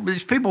 And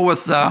these people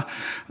with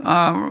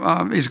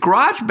these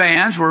garage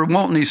bands were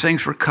wanting these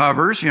things for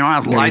covers. You know, I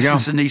was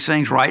licensing these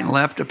things right and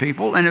left to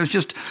people. And it was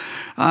just...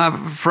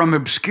 from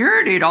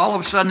obscurity to all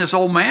of a sudden this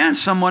old man,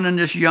 someone in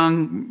this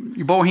young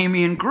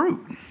bohemian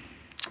group.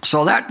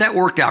 So that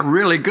worked out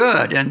really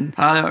good.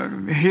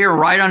 And here,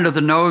 right under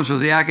the nose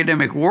of the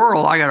academic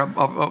world, I got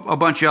a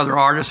bunch of other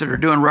artists that are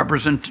doing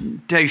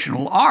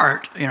representational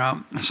art, you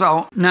know.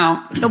 So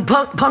now... So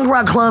punk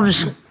rock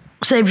clubs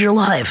saved your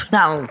life.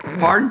 Now,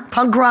 pardon?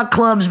 Punk rock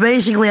clubs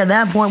basically at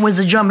that point was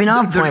the jumping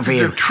off point for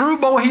you. The true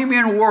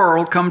bohemian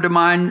world come to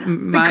my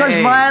because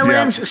aid.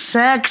 Violence,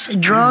 sex,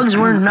 drugs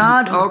were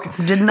not,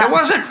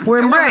 were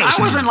embraced.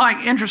 I wasn't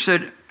like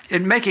interested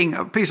in making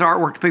a piece of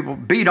artwork that people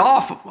beat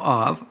off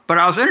of, but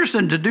I was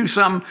interested to do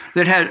something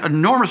that had an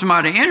enormous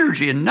amount of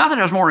energy, and nothing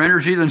has more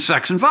energy than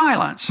sex and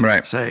violence.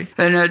 Right. See,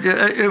 and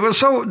it was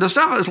so the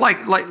stuff is like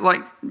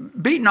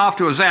beating off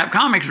to a Zap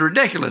comic is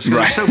ridiculous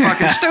because it's so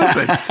fucking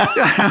stupid.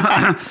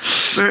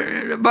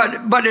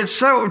 but it's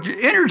so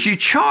energy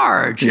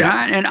charged,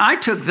 right? And I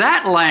took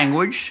that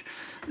language,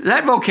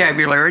 that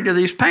vocabulary to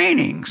these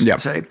paintings.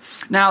 Yep. See?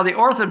 Now, the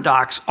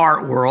orthodox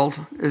art world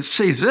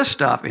sees this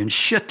stuff and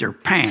shit their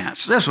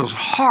pants. This was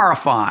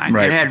horrifying.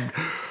 Right. It had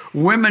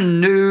women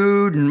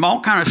nude and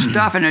all kind of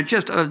stuff, and it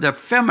just the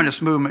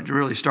feminist movement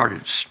really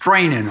started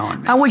straining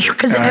on me. I wish,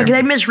 because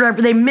they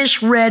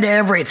misread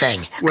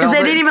everything, because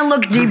they didn't even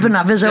look deep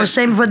enough. As I was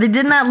saying before, they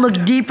did not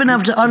look deep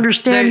enough to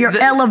understand your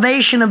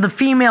elevation of the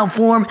female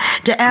form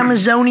to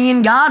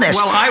Amazonian goddess.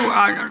 Well,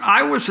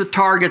 I was the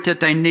target that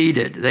they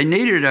needed. They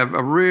needed a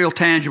real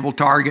tangible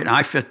target, and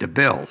I fit the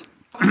bill.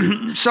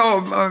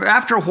 So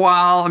after a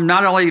while,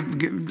 not only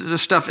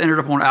this stuff ended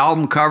up on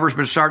album covers,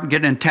 but it started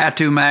getting in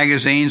tattoo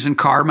magazines and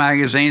car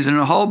magazines and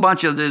a whole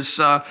bunch of this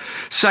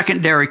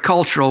secondary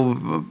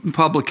cultural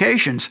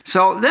publications.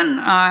 So then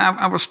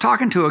I was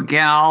talking to a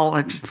gal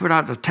that put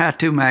out a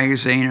tattoo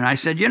magazine, and I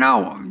said,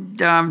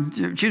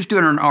 she was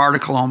doing an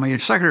article on me, a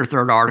second or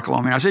third article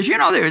on me. And I said,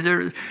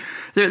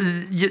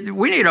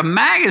 we need a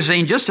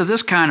magazine just of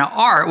this kind of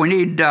art. We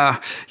need,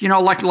 like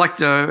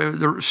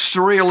the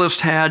Surrealist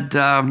had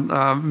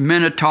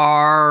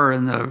Minotaur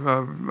and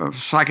the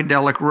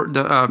psychedelic,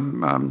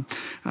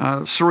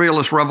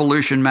 Surrealist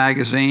Revolution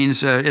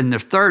magazines in the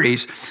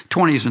 30s,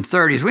 20s and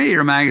 30s. We need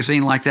a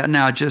magazine like that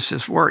now, just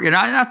this work. And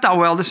I thought,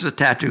 well, this is a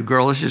tattoo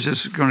girl. This is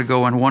just going to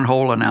go in one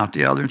hole and out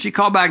the other. And she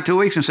called back in 2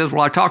 weeks and says,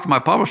 well, I talked to my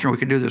publisher. We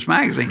could do this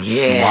magazine.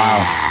 Yeah.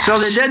 Wow. So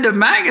they did the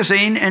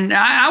magazine, and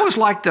I was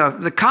like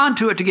the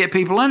contour to get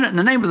people in it, and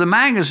the name of the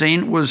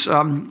magazine was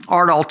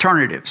Art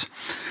Alternatives.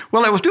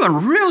 Well, it was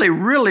doing really,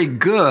 really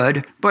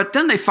good, but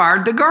then they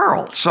fired the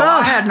girl, so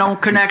I had no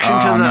connection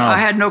I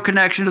had no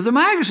connection to the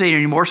magazine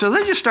anymore. So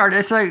they just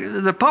started.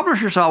 The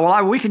publisher thought,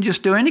 well, we can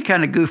just do any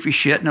kind of goofy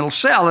shit and it'll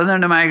sell, and then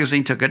the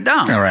magazine took it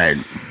down. All right.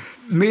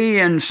 Me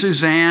and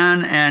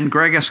Suzanne and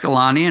Greg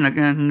Escalante and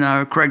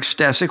Craig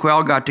Stesick, we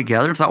all got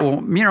together and thought,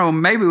 well,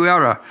 maybe we ought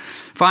to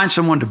find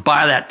someone to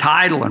buy that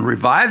title and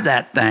revive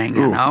that thing,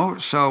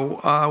 So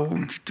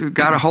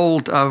got a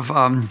hold of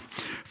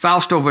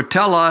Fausto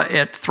Vitella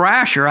at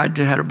Thrasher. I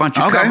had a bunch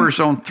of covers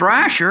on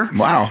Thrasher.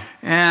 Wow.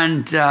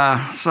 And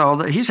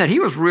so he said he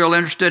was real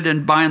interested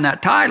in buying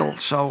that title.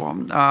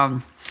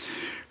 So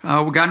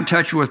we got in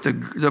touch with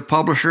the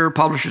publisher.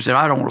 Publisher said,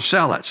 I don't want to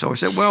sell it. So we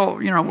said, well,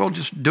 we'll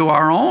just do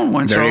our own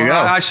one. There you go.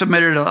 I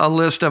submitted a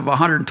list of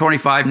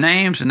 125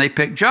 names, and they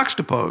picked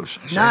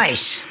Juxtapose.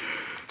 Nice.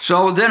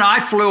 So then I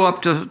flew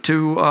up to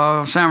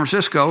San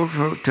Francisco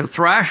to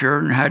Thrasher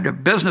and had a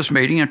business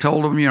meeting and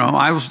told them,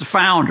 I was the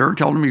founder,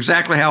 told them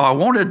exactly how I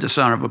wanted the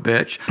son of a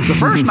bitch. The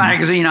first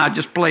magazine I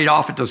just played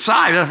off at the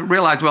side. I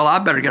realized, well, I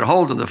better get a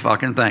hold of the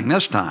fucking thing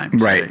this time.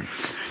 Right.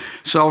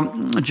 So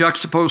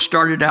Juxtapose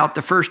started out,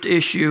 the first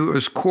issue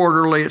was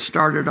quarterly. It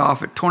started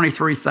off at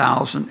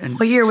 23,000.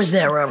 What year was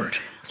that, Robert?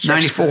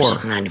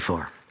 94.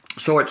 94.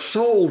 So it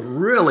sold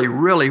really,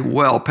 really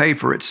well, paid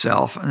for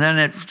itself. And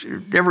then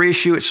every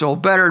issue it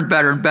sold better and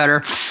better and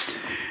better.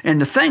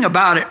 And the thing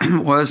about it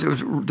was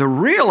the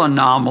real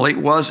anomaly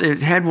was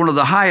it had one of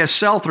the highest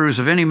sell-throughs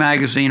of any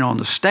magazine on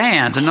the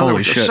stands. In other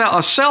words,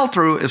 a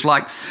sell-through is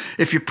like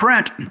if you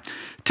print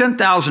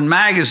 10,000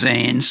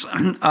 magazines,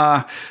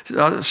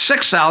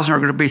 6,000 are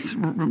going to be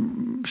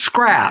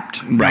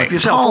scrapped. Right. If you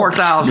sell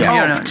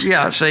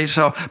 4,000, see.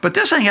 So, but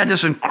this thing had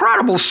this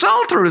incredible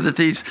sell-through that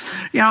these,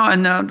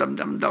 and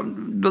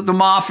the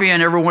mafia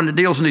and everyone that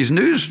deals in these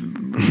news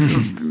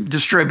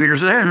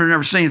distributors, they had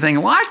never seen anything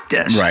like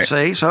this. Right.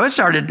 See, so it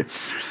started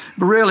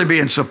really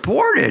being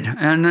supported,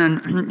 and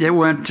then it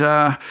went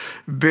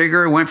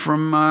bigger. It went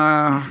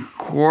from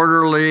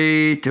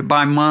quarterly to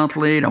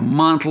bi-monthly to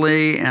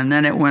monthly, and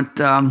then it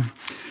went.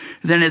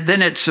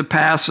 Then it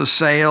surpassed the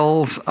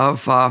sales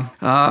of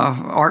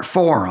Art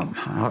Forum.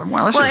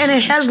 And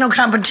it has no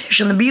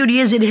competition. The beauty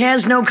is it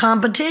has no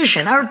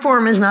competition. Art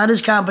Forum is not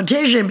his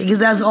competition because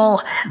that's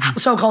all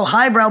so-called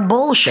highbrow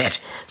bullshit.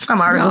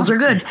 Some articles are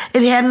good.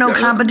 It had no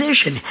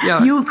competition.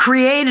 Yeah. You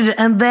created it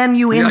and then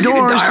you endorsed. You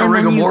can die and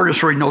rigor then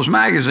mortis reading those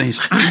magazines.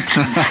 So then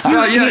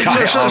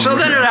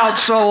it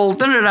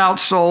outsold.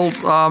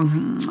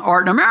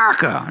 Art in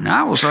America. And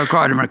that was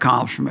quite an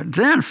accomplishment.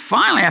 Then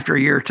finally, after a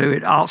year or two,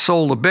 it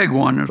outsold the big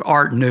one,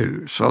 Art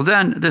News. So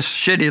then this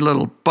shitty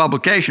little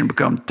publication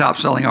became the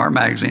top-selling art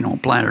magazine on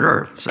planet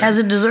Earth. So. As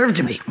it deserved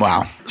to be.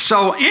 Wow.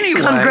 So anyway,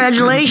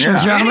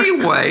 congratulations, Robert.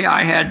 Anyway,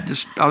 I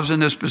was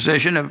in this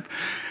position of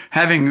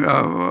having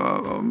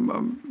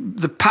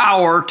the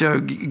power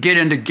to get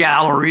into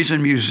galleries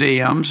and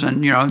museums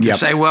and, to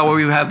say, well,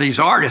 we have these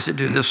artists that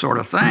do this sort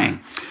of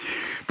thing.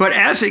 But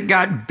as it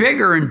got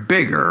bigger and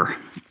bigger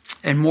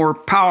and more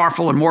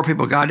powerful and more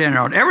people got in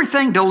on it,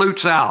 everything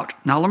dilutes out.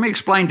 Now, let me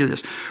explain to this.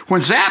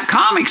 When Zap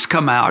Comics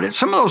come out,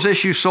 some of those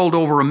issues sold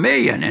over 1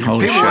 million. And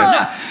holy people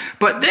shit.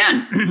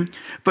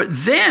 But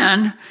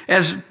then,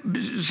 as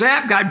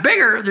Zap got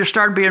bigger, there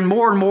started being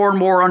more and more and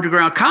more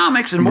underground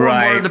comics, and more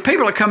and more of the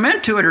people that come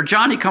into it are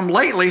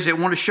Johnny-come-latelys that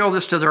want to show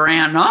this to their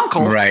aunt and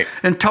uncle,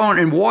 and tone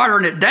and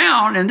watering it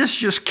down, and this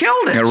just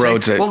killed it.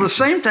 Erodes it. Well, the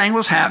same thing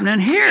was happening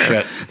here.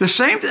 Shit. The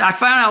same. I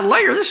found out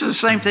later this is the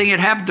same thing that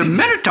happened to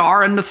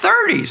Minotaur in the 30s.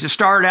 30s. It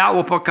started out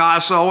with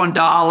Picasso and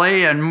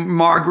Dali and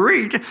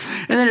Marguerite, and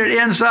then it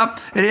ends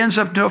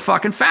up to a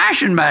fucking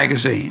fashion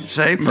magazine.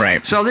 See,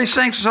 right? So these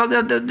things, so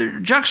the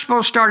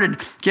juxtapose started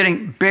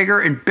getting bigger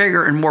and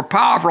bigger and more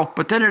powerful,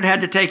 but then it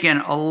had to take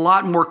in a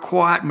lot more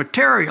quiet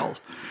material.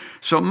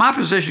 So my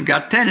position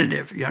got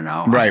tentative, you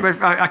know. Right.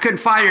 I couldn't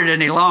fight it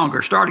any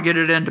longer. Started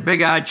getting into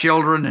big-eyed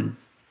children and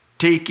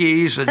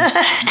tikis and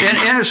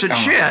innocent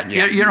shit.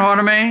 Yeah. You know what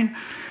I mean?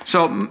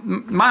 So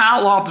my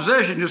outlaw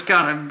position just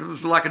kind of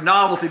was like a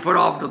novelty put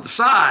off to the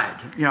side.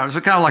 You know, it was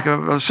kind of like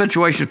a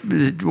situation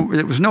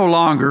that was no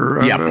longer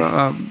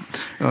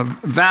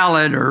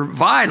valid or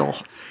vital.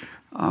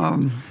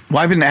 Well,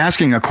 I've been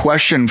asking a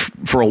question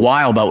for a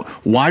while about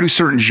why do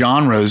certain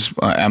genres,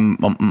 I'm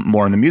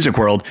more in the music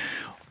world,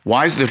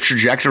 why is the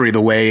trajectory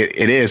the way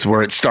it is,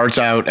 where it starts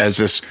out as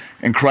this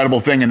incredible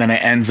thing and then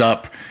it ends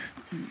up,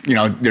 you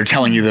know, they're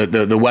telling you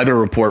the weather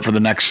report for the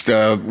next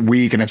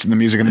week, and it's the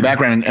music in the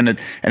background, and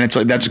it's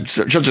like that's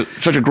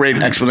such a great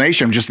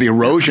explanation, just the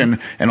erosion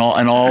and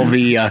all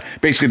the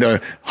basically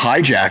the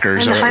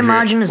hijackers and the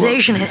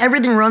homogenization, and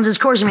everything runs its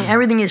course. I mean,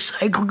 everything is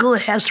cyclical;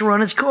 it has to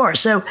run its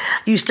course. So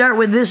you start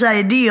with this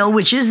ideal,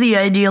 which is the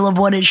ideal of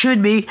what it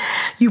should be.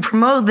 You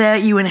promote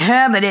that, you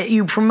inhabit it,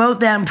 you promote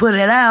that and put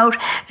it out,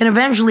 and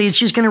eventually it's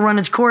just going to run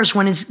its course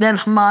when it's then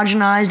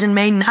homogenized and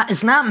made.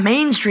 It's not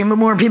mainstream, but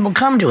more people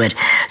come to it.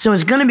 So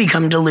it's going to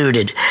become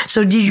diluted.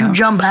 So did you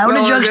jump out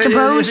and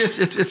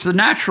juxtapose? It's the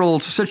natural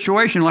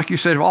situation, like you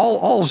said,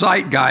 all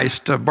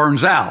zeitgeist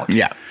burns out.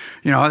 Yeah.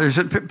 You know,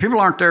 people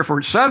aren't there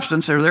for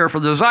substance, they're there for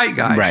the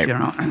zeitgeist, right. You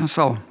know.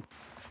 So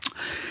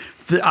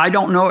I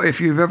don't know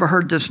if you've ever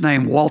heard this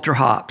name, Walter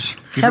Hops.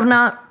 Have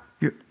not.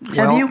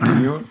 Have you?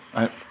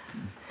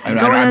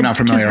 I'm not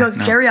familiar.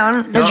 No. Carry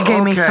on.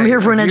 Educate me. I'm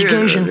here for an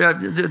education.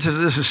 This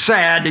is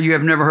sad that you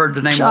have never heard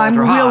the name So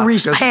Walter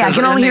Hops. Hey, I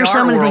can only hear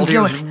so many things. He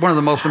was one of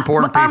the most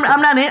important people.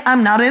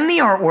 I'm not in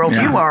the art world.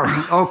 Yeah. You are.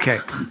 Okay.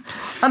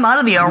 I'm out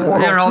of the art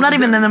world. I'm not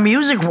even in the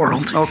music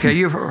world. Okay.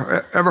 You've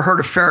ever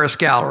heard of Ferris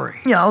Gallery?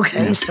 Yeah.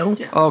 Okay. So.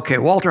 Okay.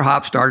 Walter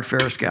Hops started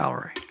Ferris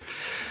Gallery.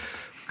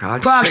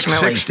 God,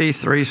 approximately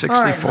 63,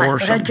 64. All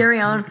right.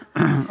 Carry on.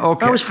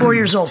 Okay. I was 4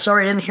 years old.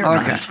 Sorry, I didn't hear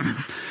about it.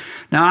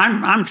 Now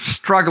I'm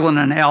struggling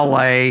in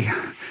L.A.,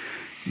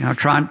 you know,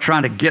 trying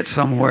to get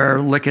somewhere,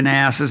 licking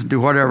asses, and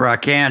do whatever I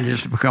can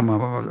just to become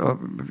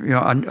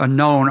a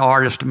known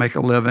artist to make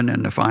a living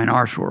in the fine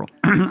arts world.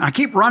 I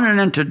keep running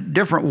into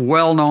different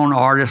well-known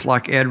artists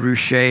like Ed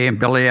Ruscha and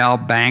Billy Al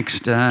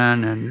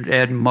Bankston and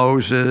Ed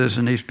Moses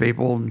and these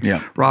people,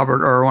 and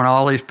Robert Irwin,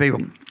 all these people.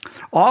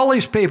 All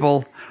these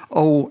people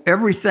owe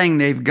everything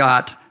they've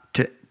got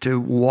to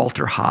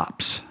Walter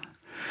Hops.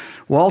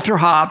 Walter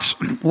Hops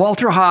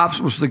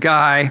was the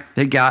guy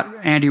that got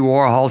Andy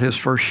Warhol his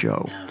first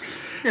show.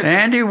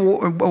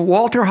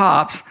 Walter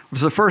Hops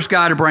was the first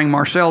guy to bring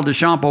Marcel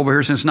Duchamp over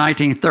here since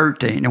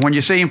 1913. And when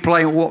you see him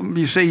play,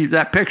 you see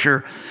that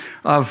picture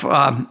of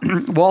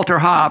Walter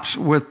Hops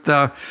with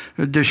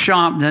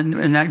Duchamp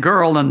and that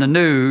girl in the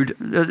nude.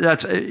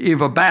 That's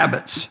Eva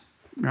Babbitt's.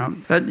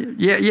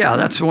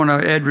 That's one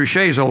of Ed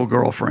Ruscha's old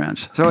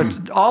girlfriends. So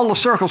all the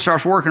circle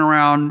starts working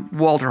around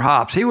Walter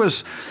Hops. He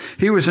was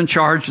in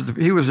charge.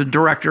 He was the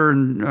director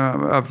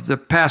of the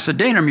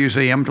Pasadena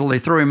Museum until they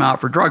threw him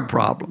out for drug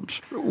problems.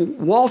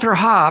 Walter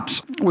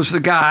Hops was the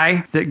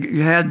guy that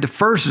had the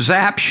first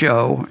Zap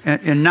show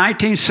in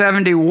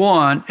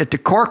 1971 at the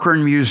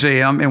Corcoran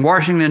Museum in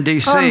Washington,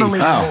 D.C.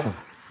 Unbelievable. Oh.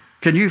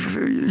 Can you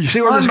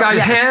see where this guy's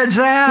head's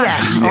at?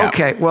 Yes.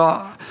 Okay.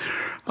 Well.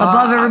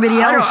 Above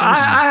everybody else's.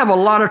 I have a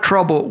lot of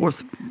trouble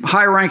with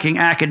high-ranking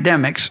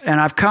academics,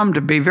 and I've come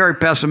to be very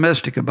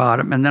pessimistic about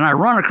them. And then I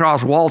run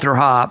across Walter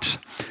Hops,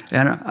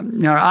 and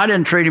I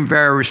didn't treat him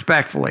very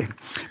respectfully.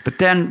 But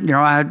then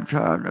I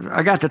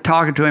got to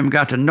talking to him,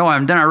 got to know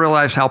him. Then I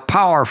realized how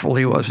powerful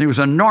he was. He was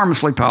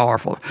enormously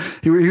powerful.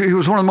 He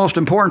was one of the most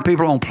important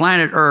people on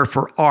planet Earth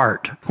for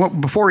art.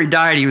 Before he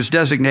died, he was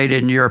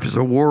designated in Europe as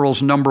the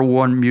world's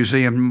 #1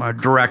 museum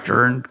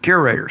director and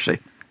curator. See.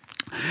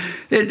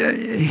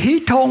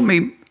 He told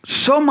me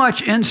so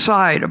much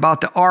insight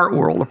about the art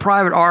world, the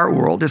private art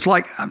world. It's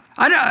like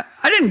I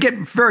didn't get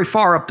very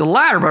far up the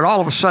ladder, but all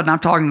of a sudden I'm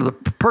talking to the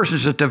person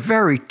who's at the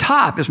very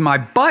top is my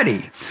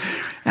buddy.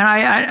 And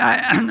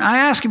I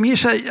asked him,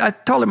 I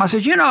told him, I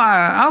said,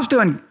 I was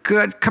doing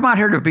good, come out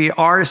here to be an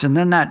artist, and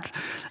then that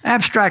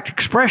abstract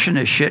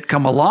expressionist shit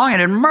come along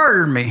and it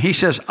murdered me. He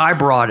says, I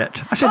brought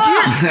it. I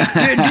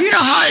said,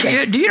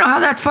 do you know how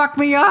that fucked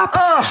me up?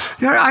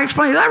 I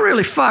explained, that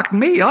really fucked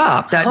me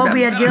up. I hope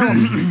he had guilt.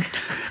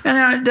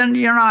 And then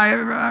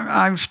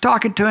I was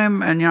talking to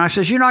him, and I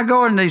says, I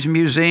go in these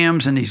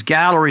museums and these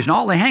galleries and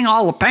all, they hang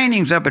all the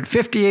paintings up at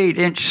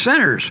 58-inch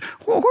centers.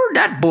 Well, where'd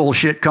that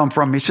bullshit come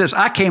from? He says,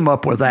 I came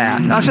up with that.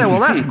 And I said, well,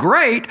 that's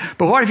great,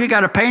 but what if you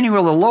got a painting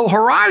with a low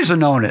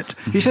horizon on it?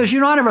 He says,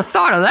 I never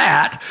thought of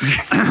that.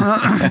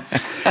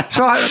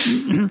 So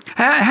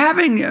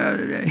having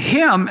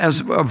him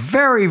as a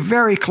very,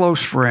 very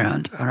close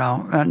friend,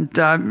 and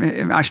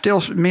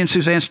me and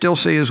Suzanne still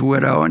see his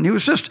widow, and he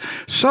was just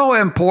so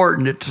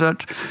important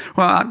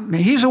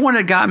he's the one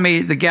that got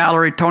me the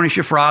gallery, Tony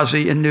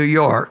Shafrazi in New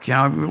York. You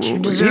know, he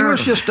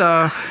was just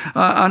an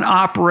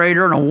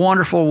operator and a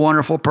wonderful,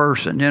 wonderful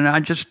person. And I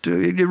just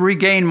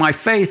regained my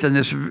faith in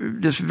this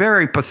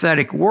very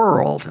pathetic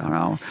world. You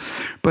know,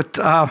 but.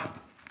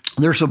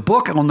 There's a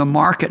book on the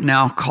market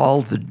now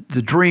called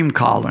The Dream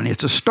Colony.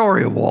 It's a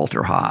story of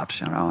Walter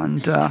Hobbs, you know,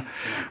 and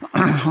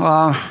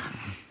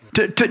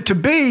to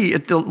be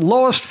at the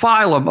lowest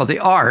phylum of the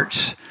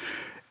arts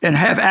and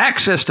have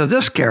access to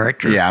this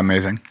character. Yeah,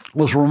 amazing.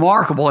 Was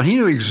remarkable, and he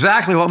knew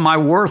exactly what my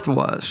worth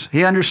was.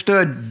 He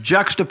understood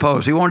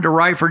juxtapose. He wanted to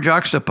write for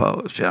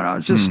juxtapose. You know,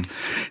 just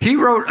he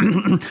wrote.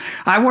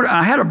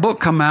 I had a book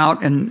come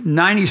out in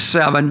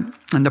 '97,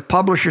 and the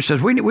publisher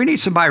says we need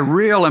somebody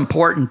real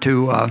important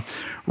to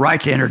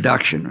write the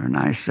introduction. And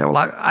I said, well,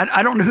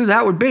 I don't know who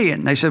that would be.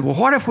 And they said, well,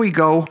 what if we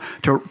go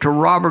to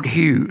Robert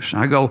Hughes?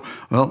 And I go,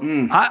 well,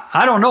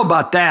 I don't know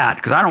about that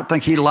because I don't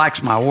think he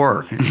likes my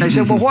work. And they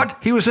said, well, what?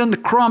 He was in the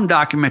Crumb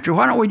documentary.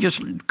 Why don't we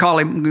just call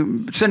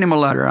him, send him a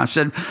letter? I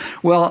said,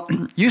 well,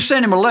 you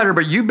send him a letter,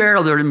 but you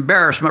bear the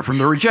embarrassment from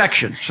the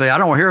rejection. Say, I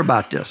don't want to hear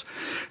about this.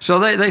 So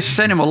they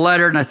sent him a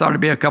letter, and I thought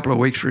it'd be a couple of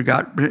weeks.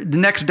 The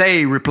next day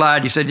he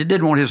replied, he said he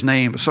didn't want his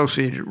name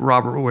associated with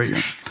Robert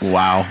Williams.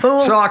 Wow.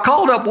 So I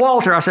called up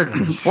Walter. I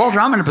said, Walter,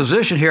 I'm in a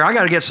position here. I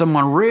got to get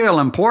someone real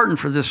important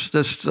for this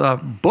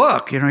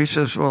book. You know, he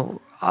says,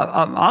 well,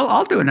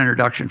 I'll do an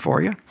introduction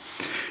for you.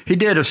 He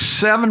did a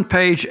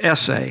 7-page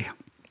essay.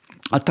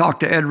 I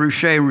talked to Ed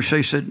Ruscha.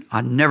 Ruscha said,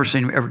 I've never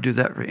seen him ever do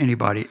that for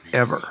anybody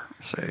ever.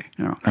 Say,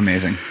 you know,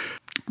 amazing.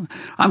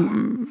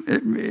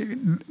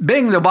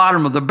 Being the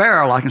bottom of the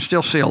barrel, I can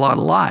still see a lot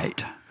of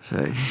light.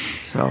 See,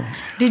 so.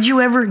 Did you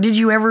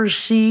ever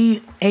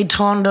see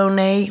Étant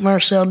Donné,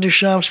 Marcel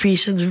Duchamp's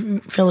piece at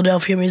the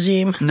Philadelphia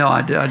Museum? No,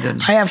 I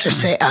didn't. I have to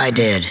say I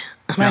did.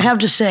 And I have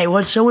to say,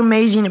 what's so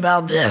amazing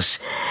about this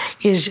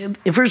is,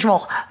 first of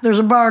all, there's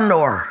a barn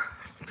door.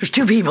 There's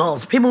 2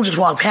 peepholes. People just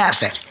walk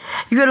past it.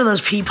 You go to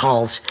those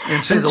peepholes.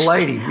 And see the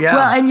lady, yeah.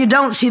 Well, and you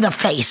don't see the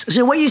face.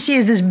 So what you see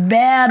is this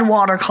bad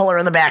watercolor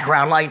in the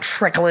background, like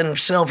trickling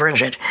silver and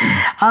shit.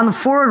 On the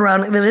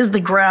foreground, that is the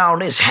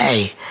ground, is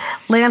hay.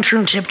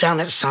 Lantern tipped on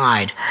its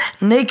side.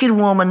 Naked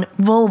woman,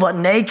 vulva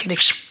naked,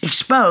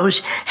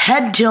 exposed,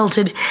 head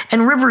tilted,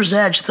 and River's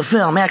Edge, the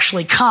film,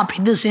 actually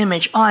copied this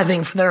image, I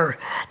think, for their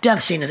death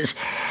scene of this.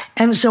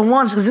 And so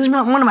this is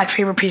one of my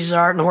favorite pieces of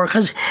art in the world,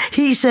 because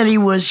he said he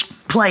was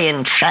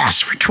playing chess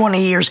for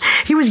 20 years.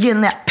 He was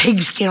getting that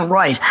pigskin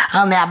right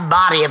on that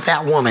body of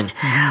that woman.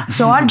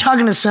 So I'm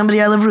talking to somebody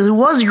I lived with who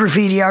was a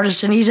graffiti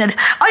artist, and he said,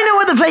 I know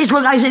what the face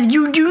looked like. I said,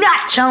 you do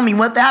not tell me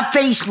what that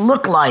face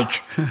looked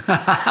like,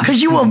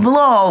 because you will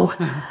blow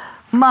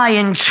my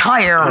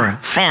entire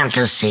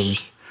fantasy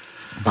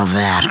of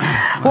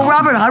that. Well,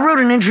 Robert, I wrote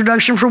an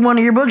introduction for one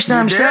of your books, and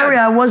I'm sorry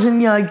I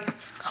wasn't, I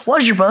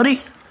was your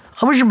buddy.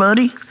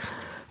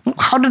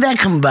 How did that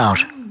come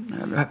about?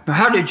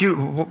 How did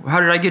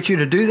I get you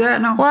to do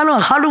that? No. Well, I don't know.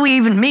 How do we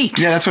even meet?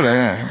 Yeah, that's what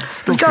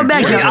Let's go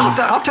back to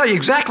I'll tell you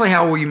exactly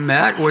how we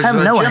met. I have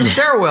no Jim idea.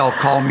 Farewell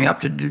called me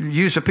up to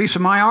use a piece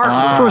of my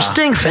art. For a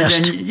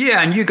Stinkfest.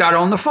 And you got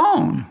on the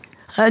phone.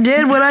 I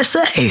did what I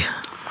say.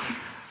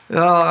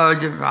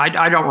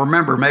 I don't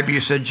remember. Maybe you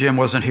said Jim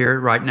wasn't here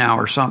right now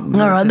or something.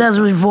 All right, that's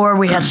before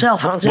we had cell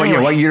phones.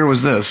 Anyway. What year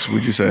was this,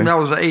 would you say? That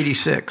was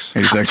 86.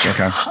 86,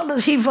 okay. How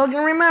does he fucking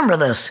remember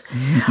this?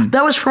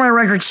 That was for my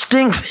record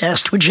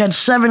Stinkfest, which had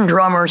 7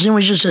 drummers and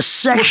was just a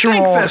sexual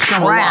Stinkfest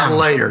came a lot tram.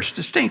 later.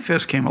 The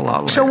Stinkfest came a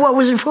lot later. So what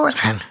was it for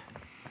then?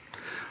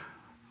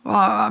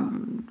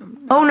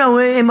 Oh, no,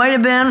 it might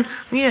have been,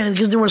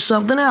 because there was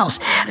something else.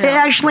 Yeah. It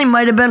actually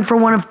might have been for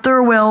one of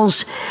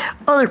Thirlwell's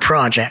other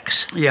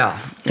projects. Yeah.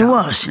 It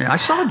was. Yeah, I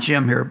saw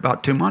Jim here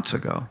about 2 months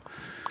ago.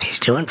 He's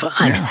doing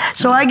fine. Yeah.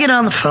 So I get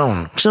on the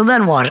phone. So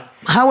then what?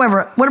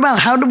 However, what about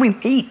how do we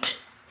meet?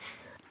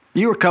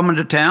 You were coming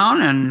to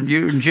town, and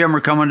you and Jim were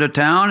coming to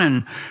town,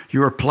 and you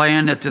were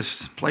playing at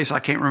this place I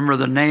can't remember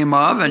the name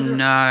of,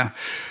 and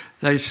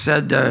they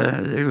said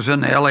it was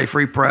in the LA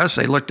Free Press.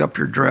 They looked up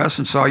your dress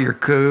and saw your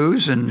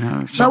coups.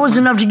 And that was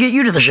enough to get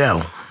you to the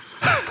show.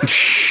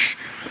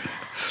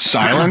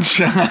 Silence.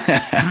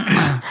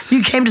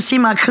 You came to see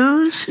my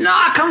coups? No,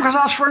 I come because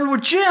I was friends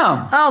with Jim.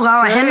 Oh,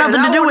 God, it had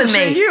nothing to do with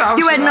me.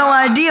 You had no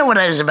idea what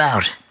I was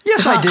about.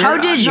 Yes, I did. How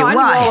did you?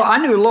 Why? I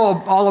knew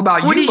all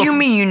about you. What did you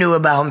mean you knew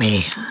about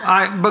me?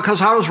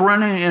 Because I was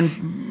running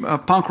in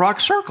punk rock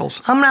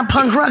circles. I'm not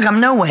punk rock. I'm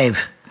no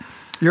wave.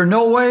 You're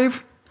no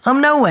wave? I'm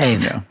no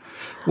wave. Yeah.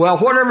 Well,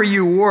 whatever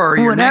you were,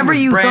 your whatever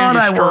name you was thought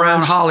I was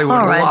around Hollywood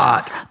all right. a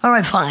lot. All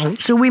right, fine.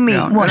 So we meet.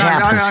 What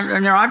happens?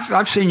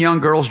 I've seen young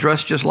girls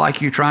dressed just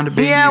like you, trying to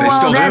be. Yeah, you.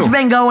 well, that's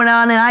been going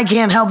on, and I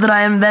can't help that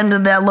I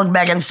invented that look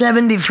back in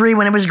 '73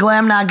 when it was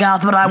glam, not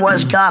goth, but I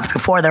was goth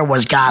before there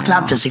was goth,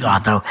 not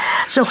Visigoth though.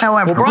 So,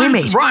 however, we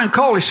meet. Brian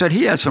Coley said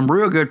he had some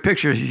real good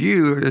pictures of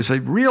you as a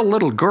real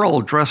little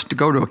girl dressed to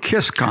go to a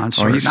Kiss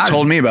concert. Oh, he's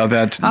told me about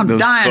that. I'm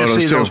dying to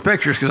see those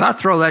pictures because I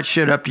throw that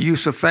shit up to you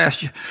so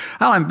fast.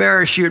 I'll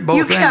embarrass you at both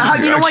ends. thing. Yeah,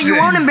 you know what? You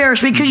won't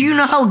embarrass me because you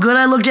know how good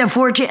I looked at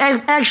 14.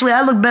 Actually,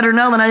 I look better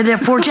now than I did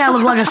at 14. I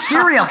look like a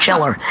serial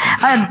killer.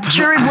 I had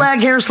cherry black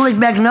hair, slicked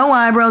back, no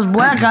eyebrows,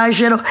 black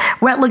eyeshadow,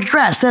 wet look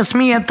dress. That's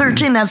me at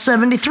 13. That's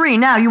 73.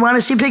 Now, you want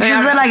to see pictures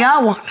of that? I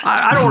got one.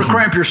 I don't want to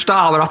cramp your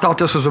style, but I thought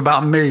this was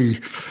about me.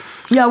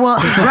 Yeah, well,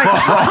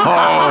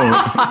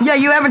 right. Yeah,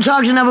 you haven't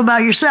talked enough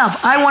about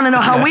yourself. I want to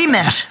know how we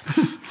met.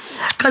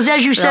 Because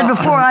as you said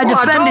before, I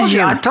defended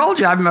you. I told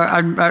you.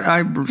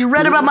 You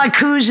read about my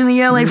coups in the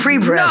LA Free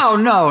Press.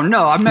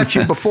 No. I met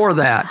you before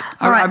that.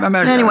 All right.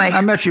 Anyway.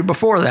 I met you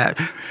before that.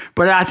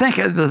 But I think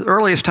the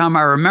earliest time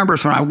I remember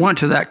is when I went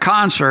to that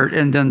concert,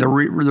 and then the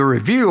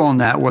review on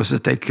that was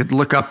that they could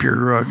look up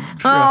your...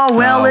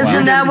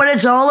 isn't that what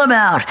it's all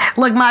about?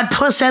 Look, my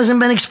puss hasn't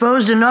been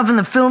exposed enough in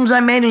the films I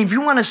made, and if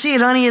you want to see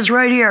it, honey, it's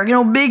right here. You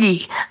know,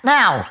 Biggie.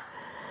 Now...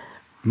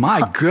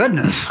 My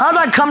goodness. How'd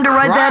I come to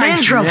write that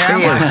intro for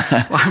you?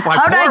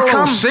 My poor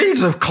little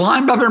seeds have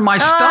climbed up in my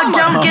stomach.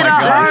 Don't get a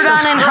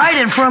hard-on and hide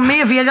it from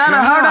me. If you got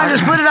a hard-on,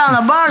 just put it on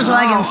the bar so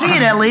I can see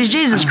it at least.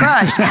 Jesus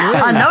Christ.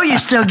 I know you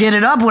still get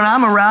it up when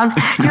I'm around.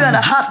 You had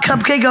a hot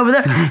cupcake over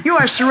there. You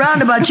are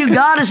surrounded by two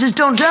goddesses.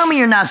 Don't tell me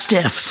you're not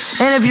stiff.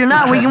 And if you're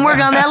not, we can work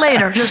on that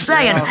later. Just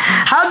saying.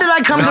 How did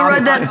I come to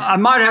write that? I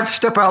might have to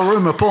step out of the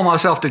room and pull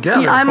myself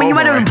together. I mean, you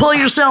might have to pull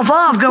yourself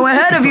off. Go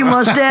ahead if you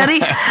must,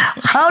 Daddy.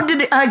 How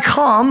did I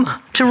come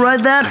to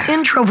write that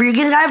intro for you?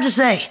 I have to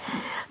say,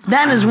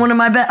 that is one of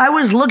my best. I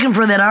was looking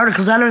for that article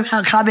because I don't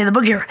have a copy of the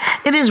book here.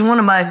 It is one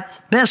of my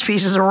best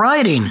pieces of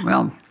writing.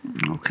 Well,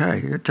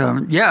 okay. It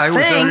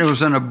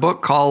was in a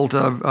book called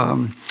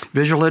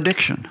Visual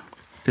Addiction.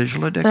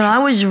 Visual Addiction. I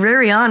was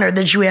very honored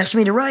that you asked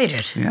me to write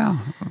it. Yeah.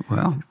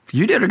 Well,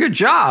 you did a good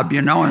job,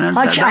 you know. And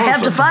I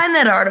have to find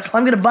that article.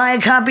 I'm going to buy a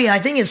copy. I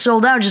think it's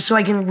sold out just so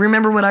I can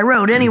remember what I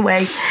wrote.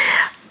 Anyway,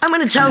 I'm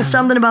going to tell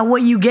something about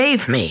what you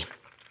gave me.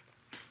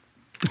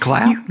 The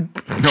clap?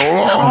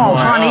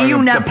 Honey,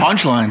 you never... The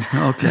punchlines.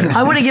 Okay.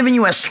 I would have given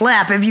you a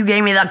slap if you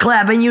gave me that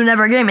clap, and you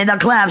never gave me that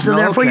clap, so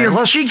therefore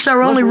your cheeks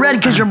are only red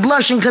because you're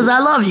blushing because I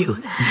love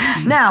you.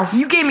 Now,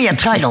 you gave me a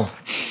title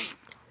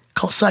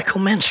called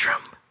Psychomenstruum.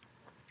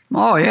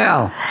 Oh,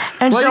 yeah.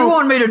 And you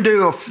wanted me to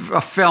do a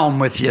film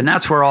with you, and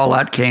that's where all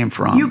that came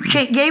from. You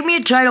gave me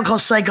a title called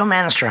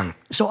Psychomenstruum.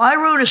 So I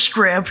wrote a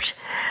script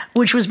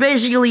which was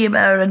basically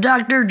about a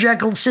Dr.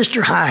 Jekyll,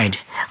 Sister Hyde,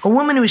 a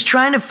woman who was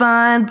trying to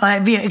find,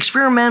 via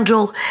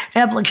experimental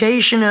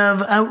application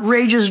of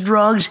outrageous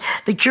drugs,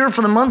 the cure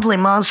for the monthly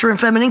monster and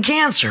feminine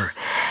cancer.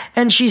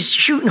 And she's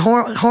shooting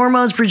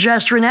hormones,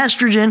 progesterone,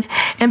 estrogen,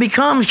 and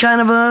becomes kind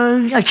of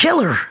a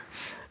killer.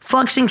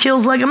 Fucks and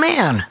kills like a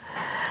man.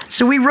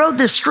 So I wrote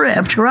this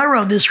script,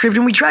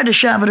 and we tried to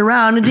shop it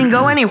around. It didn't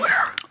go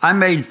anywhere. I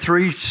made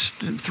three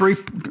story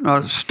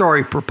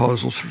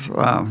proposals.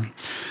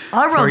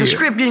 I wrote the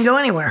script, didn't go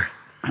anywhere.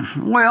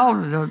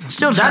 Well,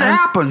 still that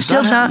happens.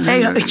 Still time.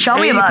 Hey, tell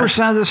me about it.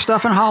 80% of the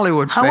stuff in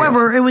Hollywood failed.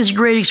 However, it was a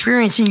great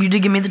experience, and you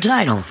did give me the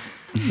title.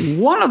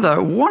 One of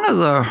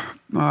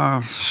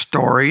the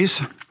stories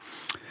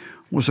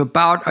was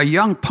about a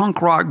young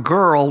punk rock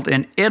girl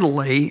in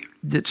Italy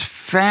that's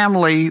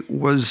family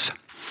was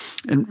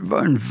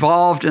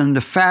involved in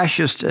the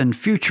fascist and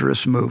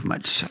futurist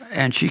movements,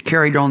 and she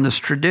carried on this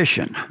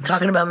tradition.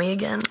 Talking about me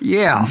again?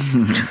 Yeah.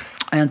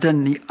 And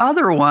then the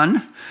other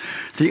one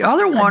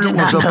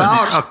was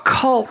about a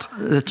cult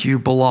that you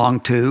belong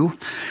to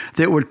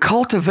that would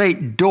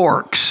cultivate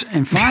dorks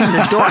and find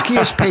the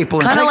dorkiest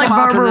people and take them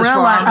out to this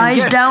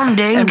farm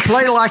and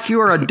play like you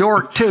were a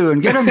dork too,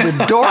 and get them to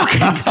dork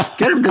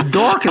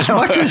as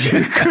much as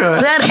you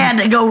could. That had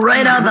to go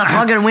right out the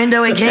fucking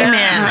window it came in.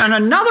 And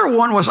another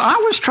one was I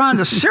was trying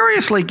to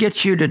seriously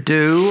get you to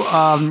do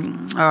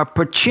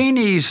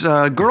Puccini's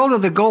Girl to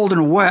the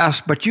Golden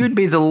West, but you'd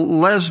be the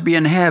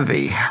lesbian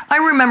heavy. I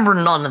remember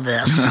none of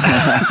this.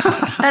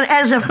 And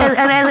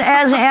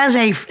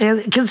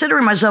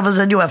considering myself as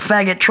I do a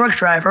faggot truck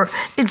driver,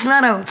 it's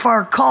not a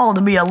far call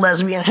to be a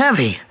lesbian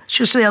heavy. It's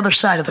just the other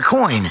side of the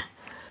coin.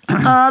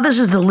 This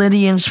is the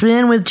Lydian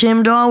Spin with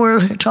Tim Dahl.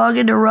 We're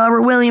talking to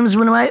Robert Williams,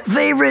 one of my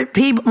favorite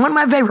people, one of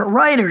my favorite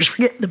writers.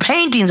 Forget the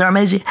paintings are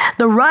amazing.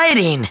 The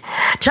writing.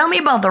 Tell me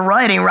about the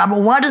writing, Robert.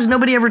 Why does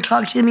nobody ever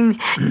talk to you? I mean,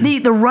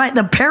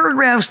 the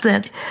paragraphs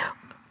that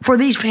for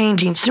these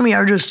paintings to me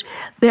are just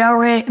they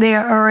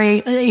are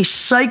a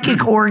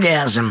psychic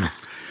orgasm.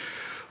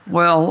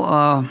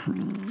 Well,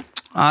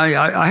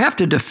 I have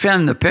to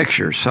defend the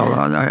pictures, so we know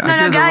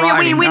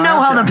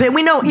how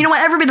we know. You know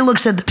what? Everybody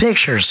looks at the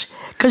pictures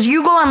because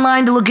you go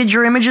online to look at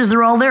your images;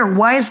 they're all there.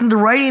 Why isn't the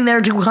writing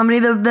there to accompany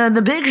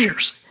the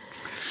pictures?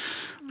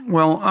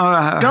 Well,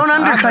 don't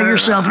undercut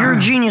yourself. You're a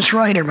genius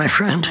writer, my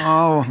friend.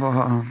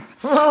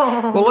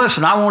 Well,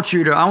 listen, I want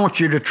you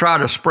to try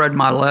to spread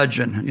my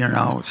legend,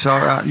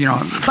 So,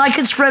 If I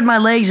could spread my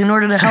legs in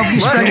order to help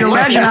you spread your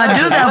legend,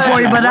 I'd do that for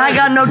you, but I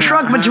got no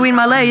truck between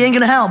my legs. You ain't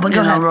going to help, but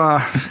go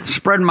ahead.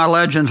 Spreading my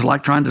legend's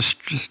like trying to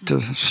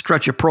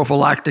stretch a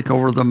prophylactic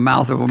over the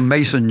mouth of a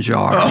mason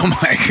jar. Oh,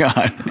 my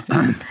God.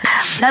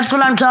 That's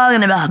what I'm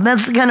talking about.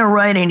 That's the kind of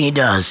writing he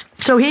does.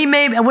 So he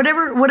made,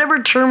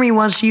 whatever term he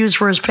wants to use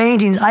for his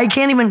paintings, I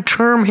can't even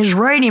term his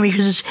writing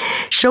because it's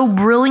so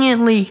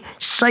brilliantly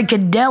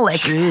psychedelic.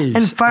 Jeez.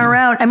 And far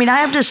out. I mean, I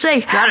have to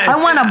say, I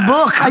want a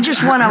book. I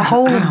just want a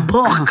whole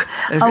book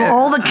of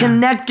all the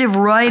connective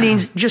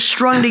writings just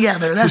strung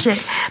together. That's it.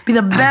 Be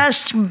the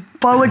best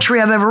poetry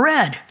I've ever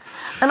read.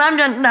 And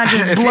I'm not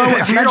just blowing.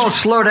 If you don't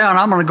slow down,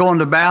 I'm going to go in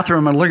the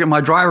bathroom and look at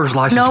my driver's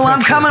license. No, I'm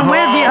picture. coming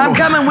with you. I'm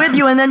coming with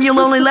you, and then you'll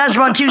only last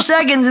about 2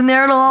 seconds, and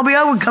there it'll all be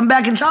over. Come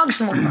back and talk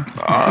some more.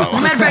 As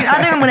a matter of fact, I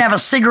think I'm going to have a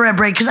cigarette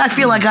break because I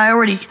feel like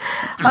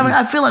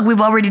I feel like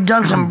we've already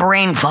done some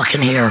brain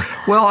fucking here.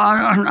 Well,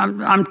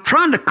 I'm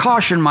trying to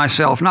caution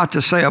myself not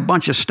to say a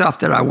bunch of stuff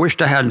that I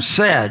wished I hadn't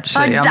said. See,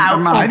 I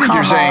think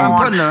you're saying.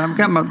 I'm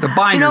got the binders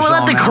on. You know what?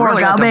 Let the cork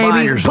really out,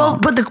 baby.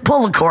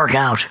 Pull the cork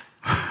out.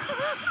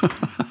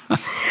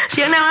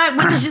 See,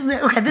 now this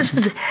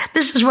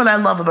is what I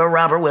love about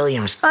Robert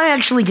Williams. I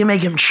actually can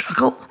make him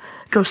chuckle,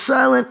 go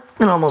silent,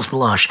 and almost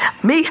blush.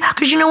 Me?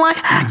 Because you know why?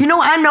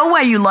 I know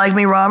why you like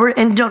me, Robert,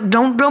 and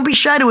don't be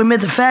shy to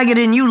admit the faggot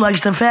in you likes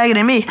the faggot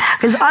in me,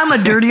 because I'm a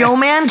dirty old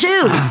man too.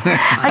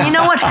 And you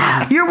know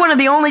what? You're one of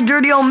the only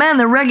dirty old men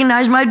that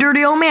recognize my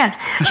dirty old man.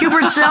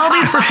 Hubert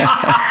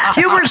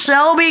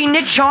Selby,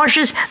 Nick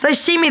Chaucius, they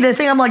see me, they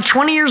think I'm like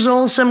 20 years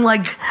old, some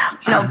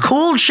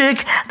cool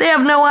chick. They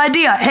have no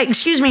idea. Hey,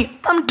 excuse me,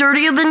 I'm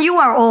dirtier than you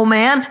are, old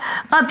man.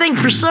 I think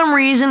for some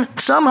reason,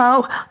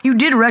 somehow, you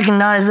did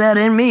recognize that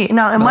in me.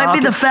 Now, it might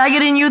be the faggot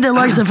in you that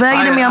likes the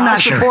faggot in me, I'm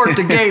not sure. I support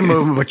the gay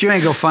movement, but you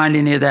ain't gonna find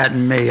any of that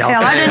in me. Hell,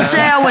 I didn't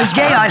say I was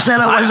gay, I said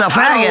I was a faggot.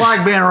 I don't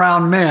like being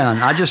around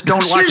men. I just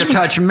don't like to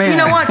touch men. You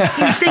know what?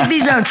 You think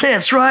these are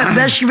tits, right?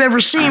 Best you've ever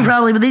seen,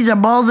 probably, but these are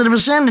balls that have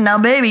ascended. Now,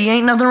 baby,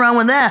 ain't nothing wrong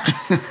with that.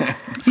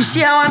 You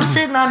see how I'm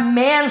sitting? I'm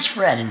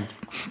man-spreading.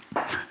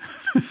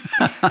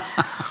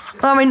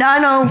 I mean, I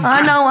know.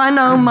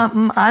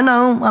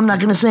 I'm not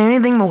going to say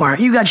anything more.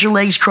 You got your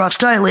legs crossed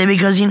tightly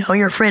because,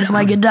 you're afraid I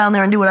might get down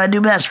there and do what I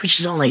do best, which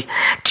is only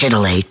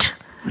titillate.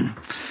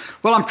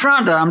 Well, I'm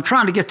trying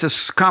to get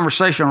this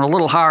conversation on a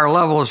little higher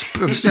level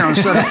instead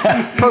of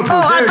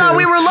I thought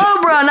we were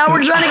lowbrow. Now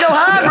we're trying to go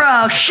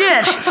highbrow.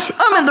 Shit.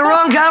 I'm in the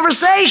wrong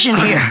conversation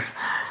here.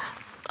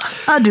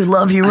 I do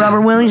love you,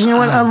 Robert Williams. You know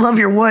what? I love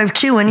your wife,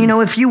 too. And,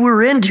 if you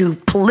were into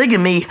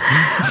polygamy,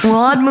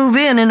 well, I'd move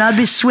in and I'd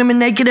be swimming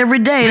naked every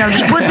day. Now,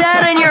 just put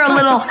that in your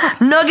little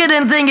nugget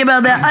and think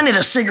about that. I need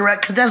a cigarette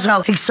because that's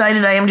how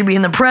excited I am to be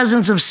in the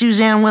presence of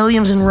Suzanne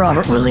Williams and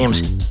Robert Williams.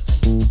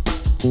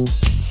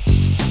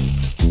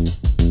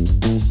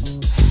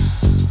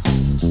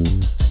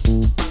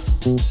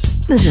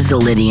 This is the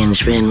Lydian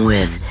Spin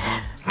with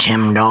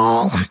Tim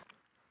Dahl.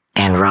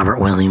 And Robert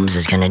Williams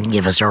is going to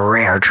give us a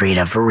rare treat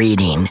of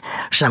reading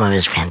some of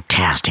his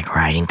fantastic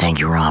writing. Thank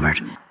you, Robert.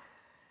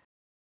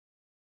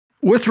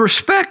 With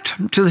respect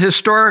to the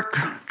historic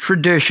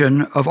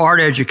tradition of art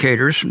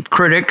educators,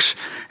 critics,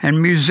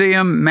 and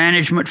museum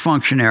management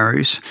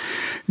functionaries,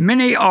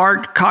 many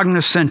art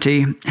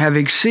cognoscenti have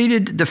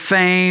exceeded the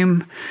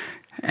fame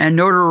and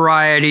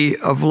notoriety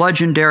of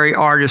legendary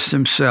artists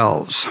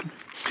themselves.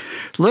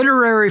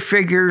 Literary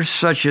figures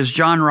such as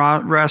John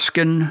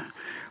Ruskin,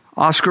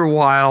 Oscar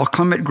Wilde,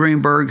 Clement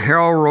Greenberg,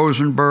 Harold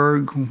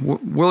Rosenberg,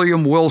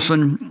 William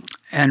Wilson,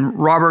 and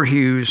Robert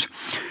Hughes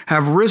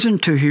have risen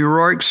to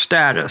heroic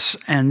status,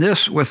 and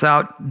this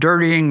without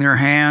dirtying their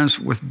hands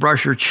with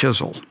brush or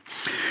chisel.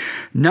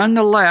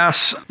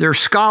 Nonetheless, their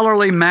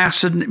scholarly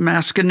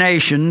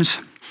machinations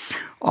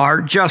are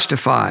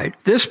justified.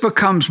 This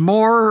becomes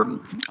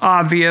more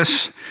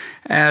obvious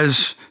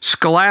as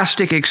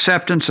scholastic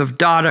acceptance of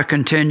data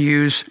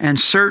continues, and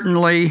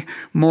certainly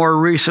more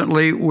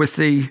recently with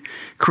the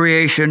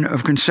creation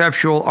of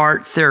conceptual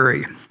art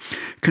theory.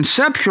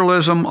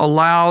 Conceptualism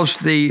allows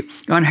the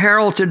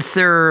unheralded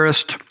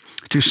theorist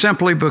to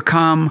simply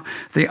become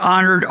the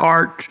honored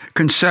art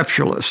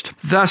conceptualist,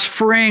 thus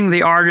freeing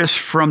the artist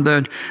from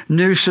the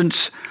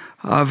nuisance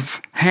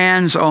of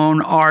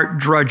hands-on art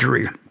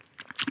drudgery.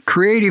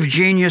 Creative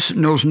genius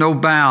knows no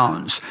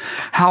bounds.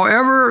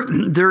 However,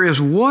 there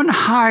is one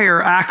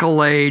higher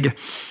accolade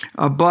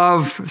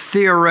above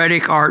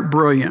theoretic art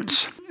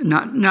brilliance.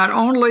 Not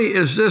only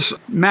is this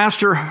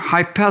master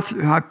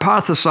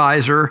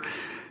hypothesizer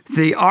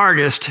the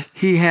artist,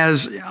 he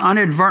has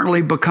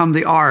inadvertently become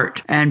the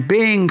art. And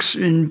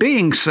in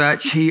being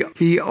such,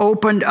 he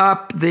opened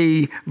up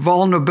the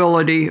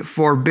vulnerability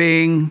for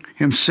being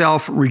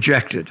himself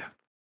rejected.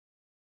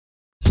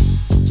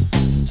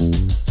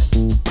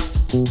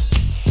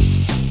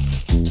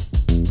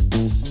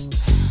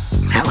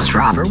 That was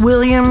Robert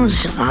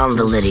Williams on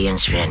the Lydian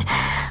Spin.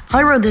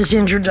 I wrote this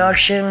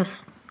introduction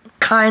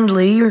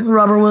kindly.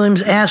 Robert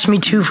Williams asked me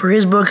to for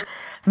his book,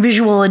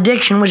 Visual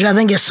Addiction, which I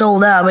think is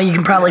sold out, but you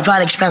can probably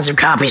find expensive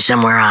copies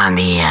somewhere on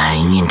the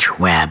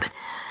interweb.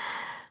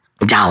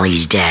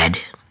 Dolly's dead.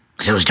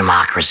 So is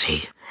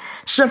democracy.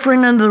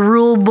 Suffering under the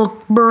rule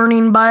book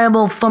burning,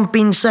 Bible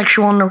thumping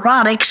sexual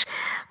neurotics,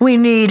 we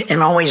need,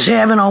 and always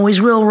have and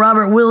always will,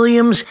 Robert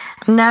Williams,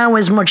 now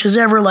as much as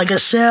ever like a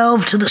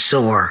salve to the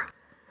sore.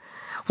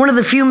 One of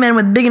the few men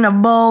with big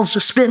enough balls to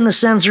spit in the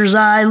censor's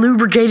eye,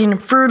 lubricating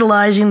and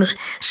fertilizing the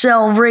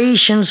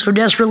salvation so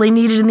desperately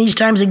needed in these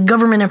times of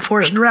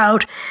government-enforced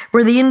drought,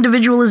 where the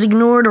individual is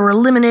ignored or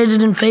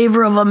eliminated in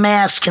favor of a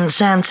mass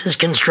consensus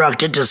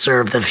constructed to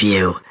serve the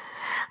few.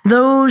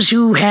 Those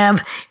who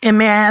have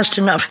amassed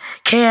enough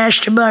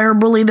cash to buy or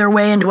bully their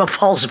way into a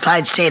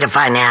falsified state of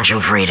financial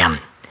freedom.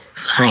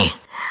 Funny.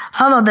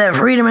 I thought that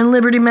freedom and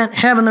liberty meant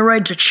having the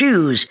right to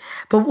choose.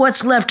 But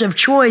what's left of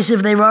choice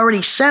if they've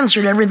already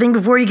censored everything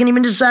before you can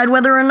even decide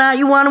whether or not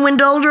you want to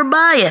indulge or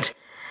buy it?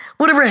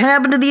 Whatever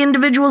happened to the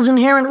individual's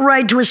inherent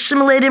right to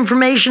assimilate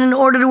information in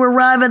order to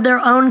arrive at their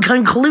own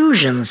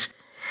conclusions?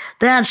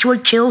 That's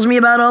what kills me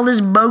about all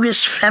this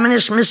bogus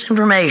feminist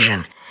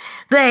misinformation.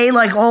 They,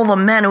 like all the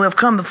men who have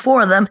come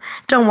before them,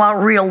 don't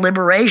want real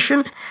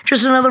liberation,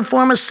 just another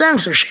form of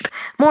censorship.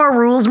 More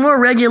rules, more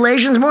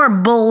regulations, more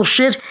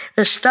bullshit,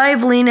 a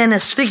stifling and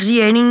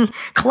asphyxiating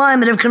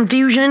climate of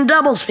confusion and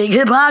doublespeak,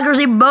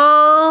 hypocrisy,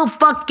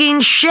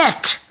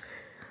 bull-fucking-shit.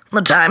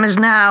 The time is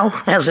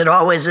now, as it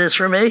always is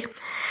for me.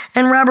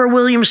 And Robert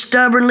Williams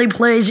stubbornly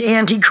plays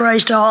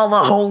Antichrist to all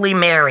the Holy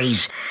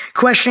Marys.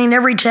 Questioning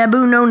every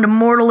taboo known to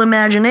mortal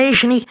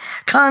imagination, he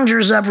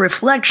conjures up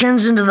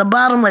reflections into the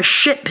bottomless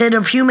shit pit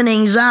of human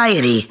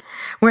anxiety.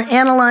 We're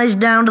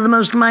analyzed down to the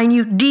most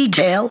minute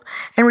detail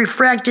and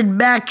refracted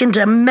back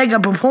into mega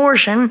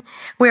proportion.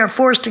 We are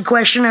forced to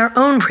question our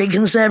own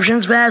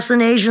preconceptions,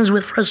 fascinations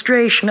with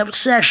frustration,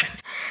 obsession,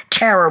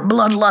 terror,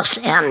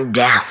 bloodlust, and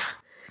death.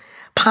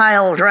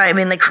 Pile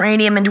driving the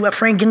cranium into a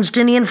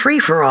Frankensteinian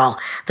free-for-all.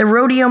 The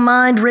rodeo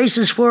mind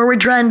races forward,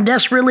 trying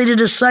desperately to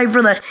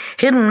decipher the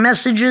hidden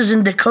messages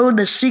and decode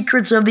the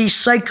secrets of these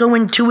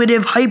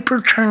psycho-intuitive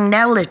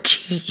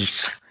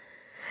hypercarnalities.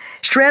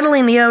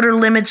 Straddling the outer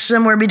limits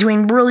somewhere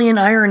between brilliant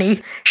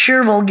irony,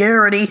 sheer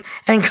vulgarity,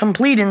 and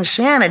complete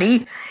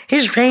insanity,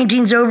 his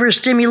paintings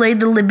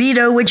overstimulate the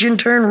libido, which in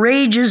turn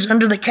rages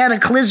under the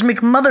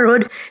cataclysmic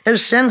motherhood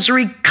of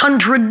sensory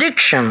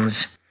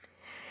contradictions.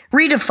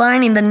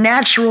 Redefining the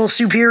natural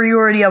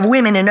superiority of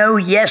women, and oh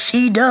yes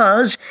he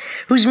does,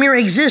 whose mere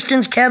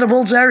existence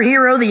catapults our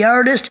hero, the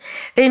artist,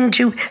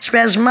 into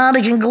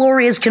spasmodic and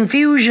glorious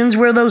confusions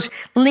where those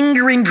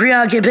lingering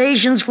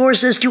preoccupations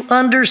force us to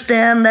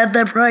understand that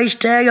the price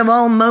tag of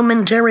all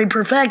momentary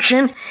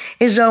perfection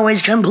is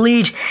always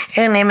complete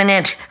and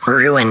imminent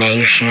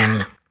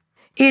ruination.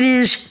 It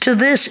is to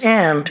this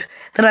end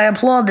that I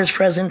applaud this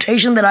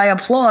presentation, that I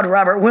applaud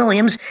Robert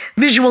Williams'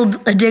 Visual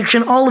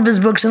Addiction, all of his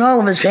books and all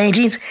of his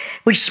paintings,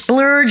 which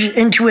splurge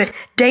into a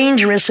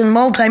dangerous and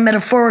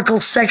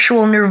multi-metaphorical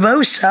sexual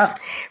nervosa,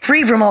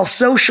 free from all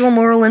social,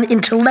 moral, and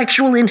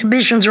intellectual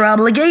inhibitions or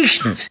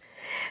obligations.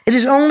 It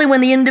is only when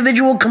the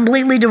individual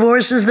completely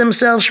divorces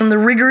themselves from the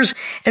rigors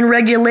and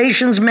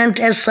regulations meant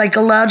as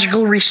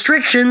psychological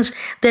restrictions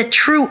that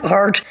true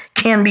art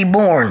can be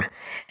born.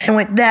 And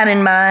with that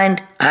in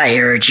mind, I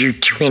urge you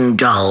to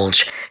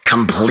indulge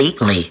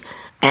completely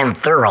and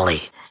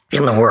thoroughly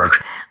in the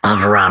work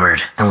of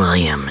Robert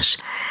Williams.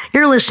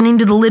 You're listening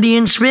to The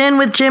Lydian Spin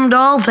with Tim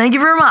Dahl. Thank you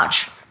very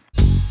much.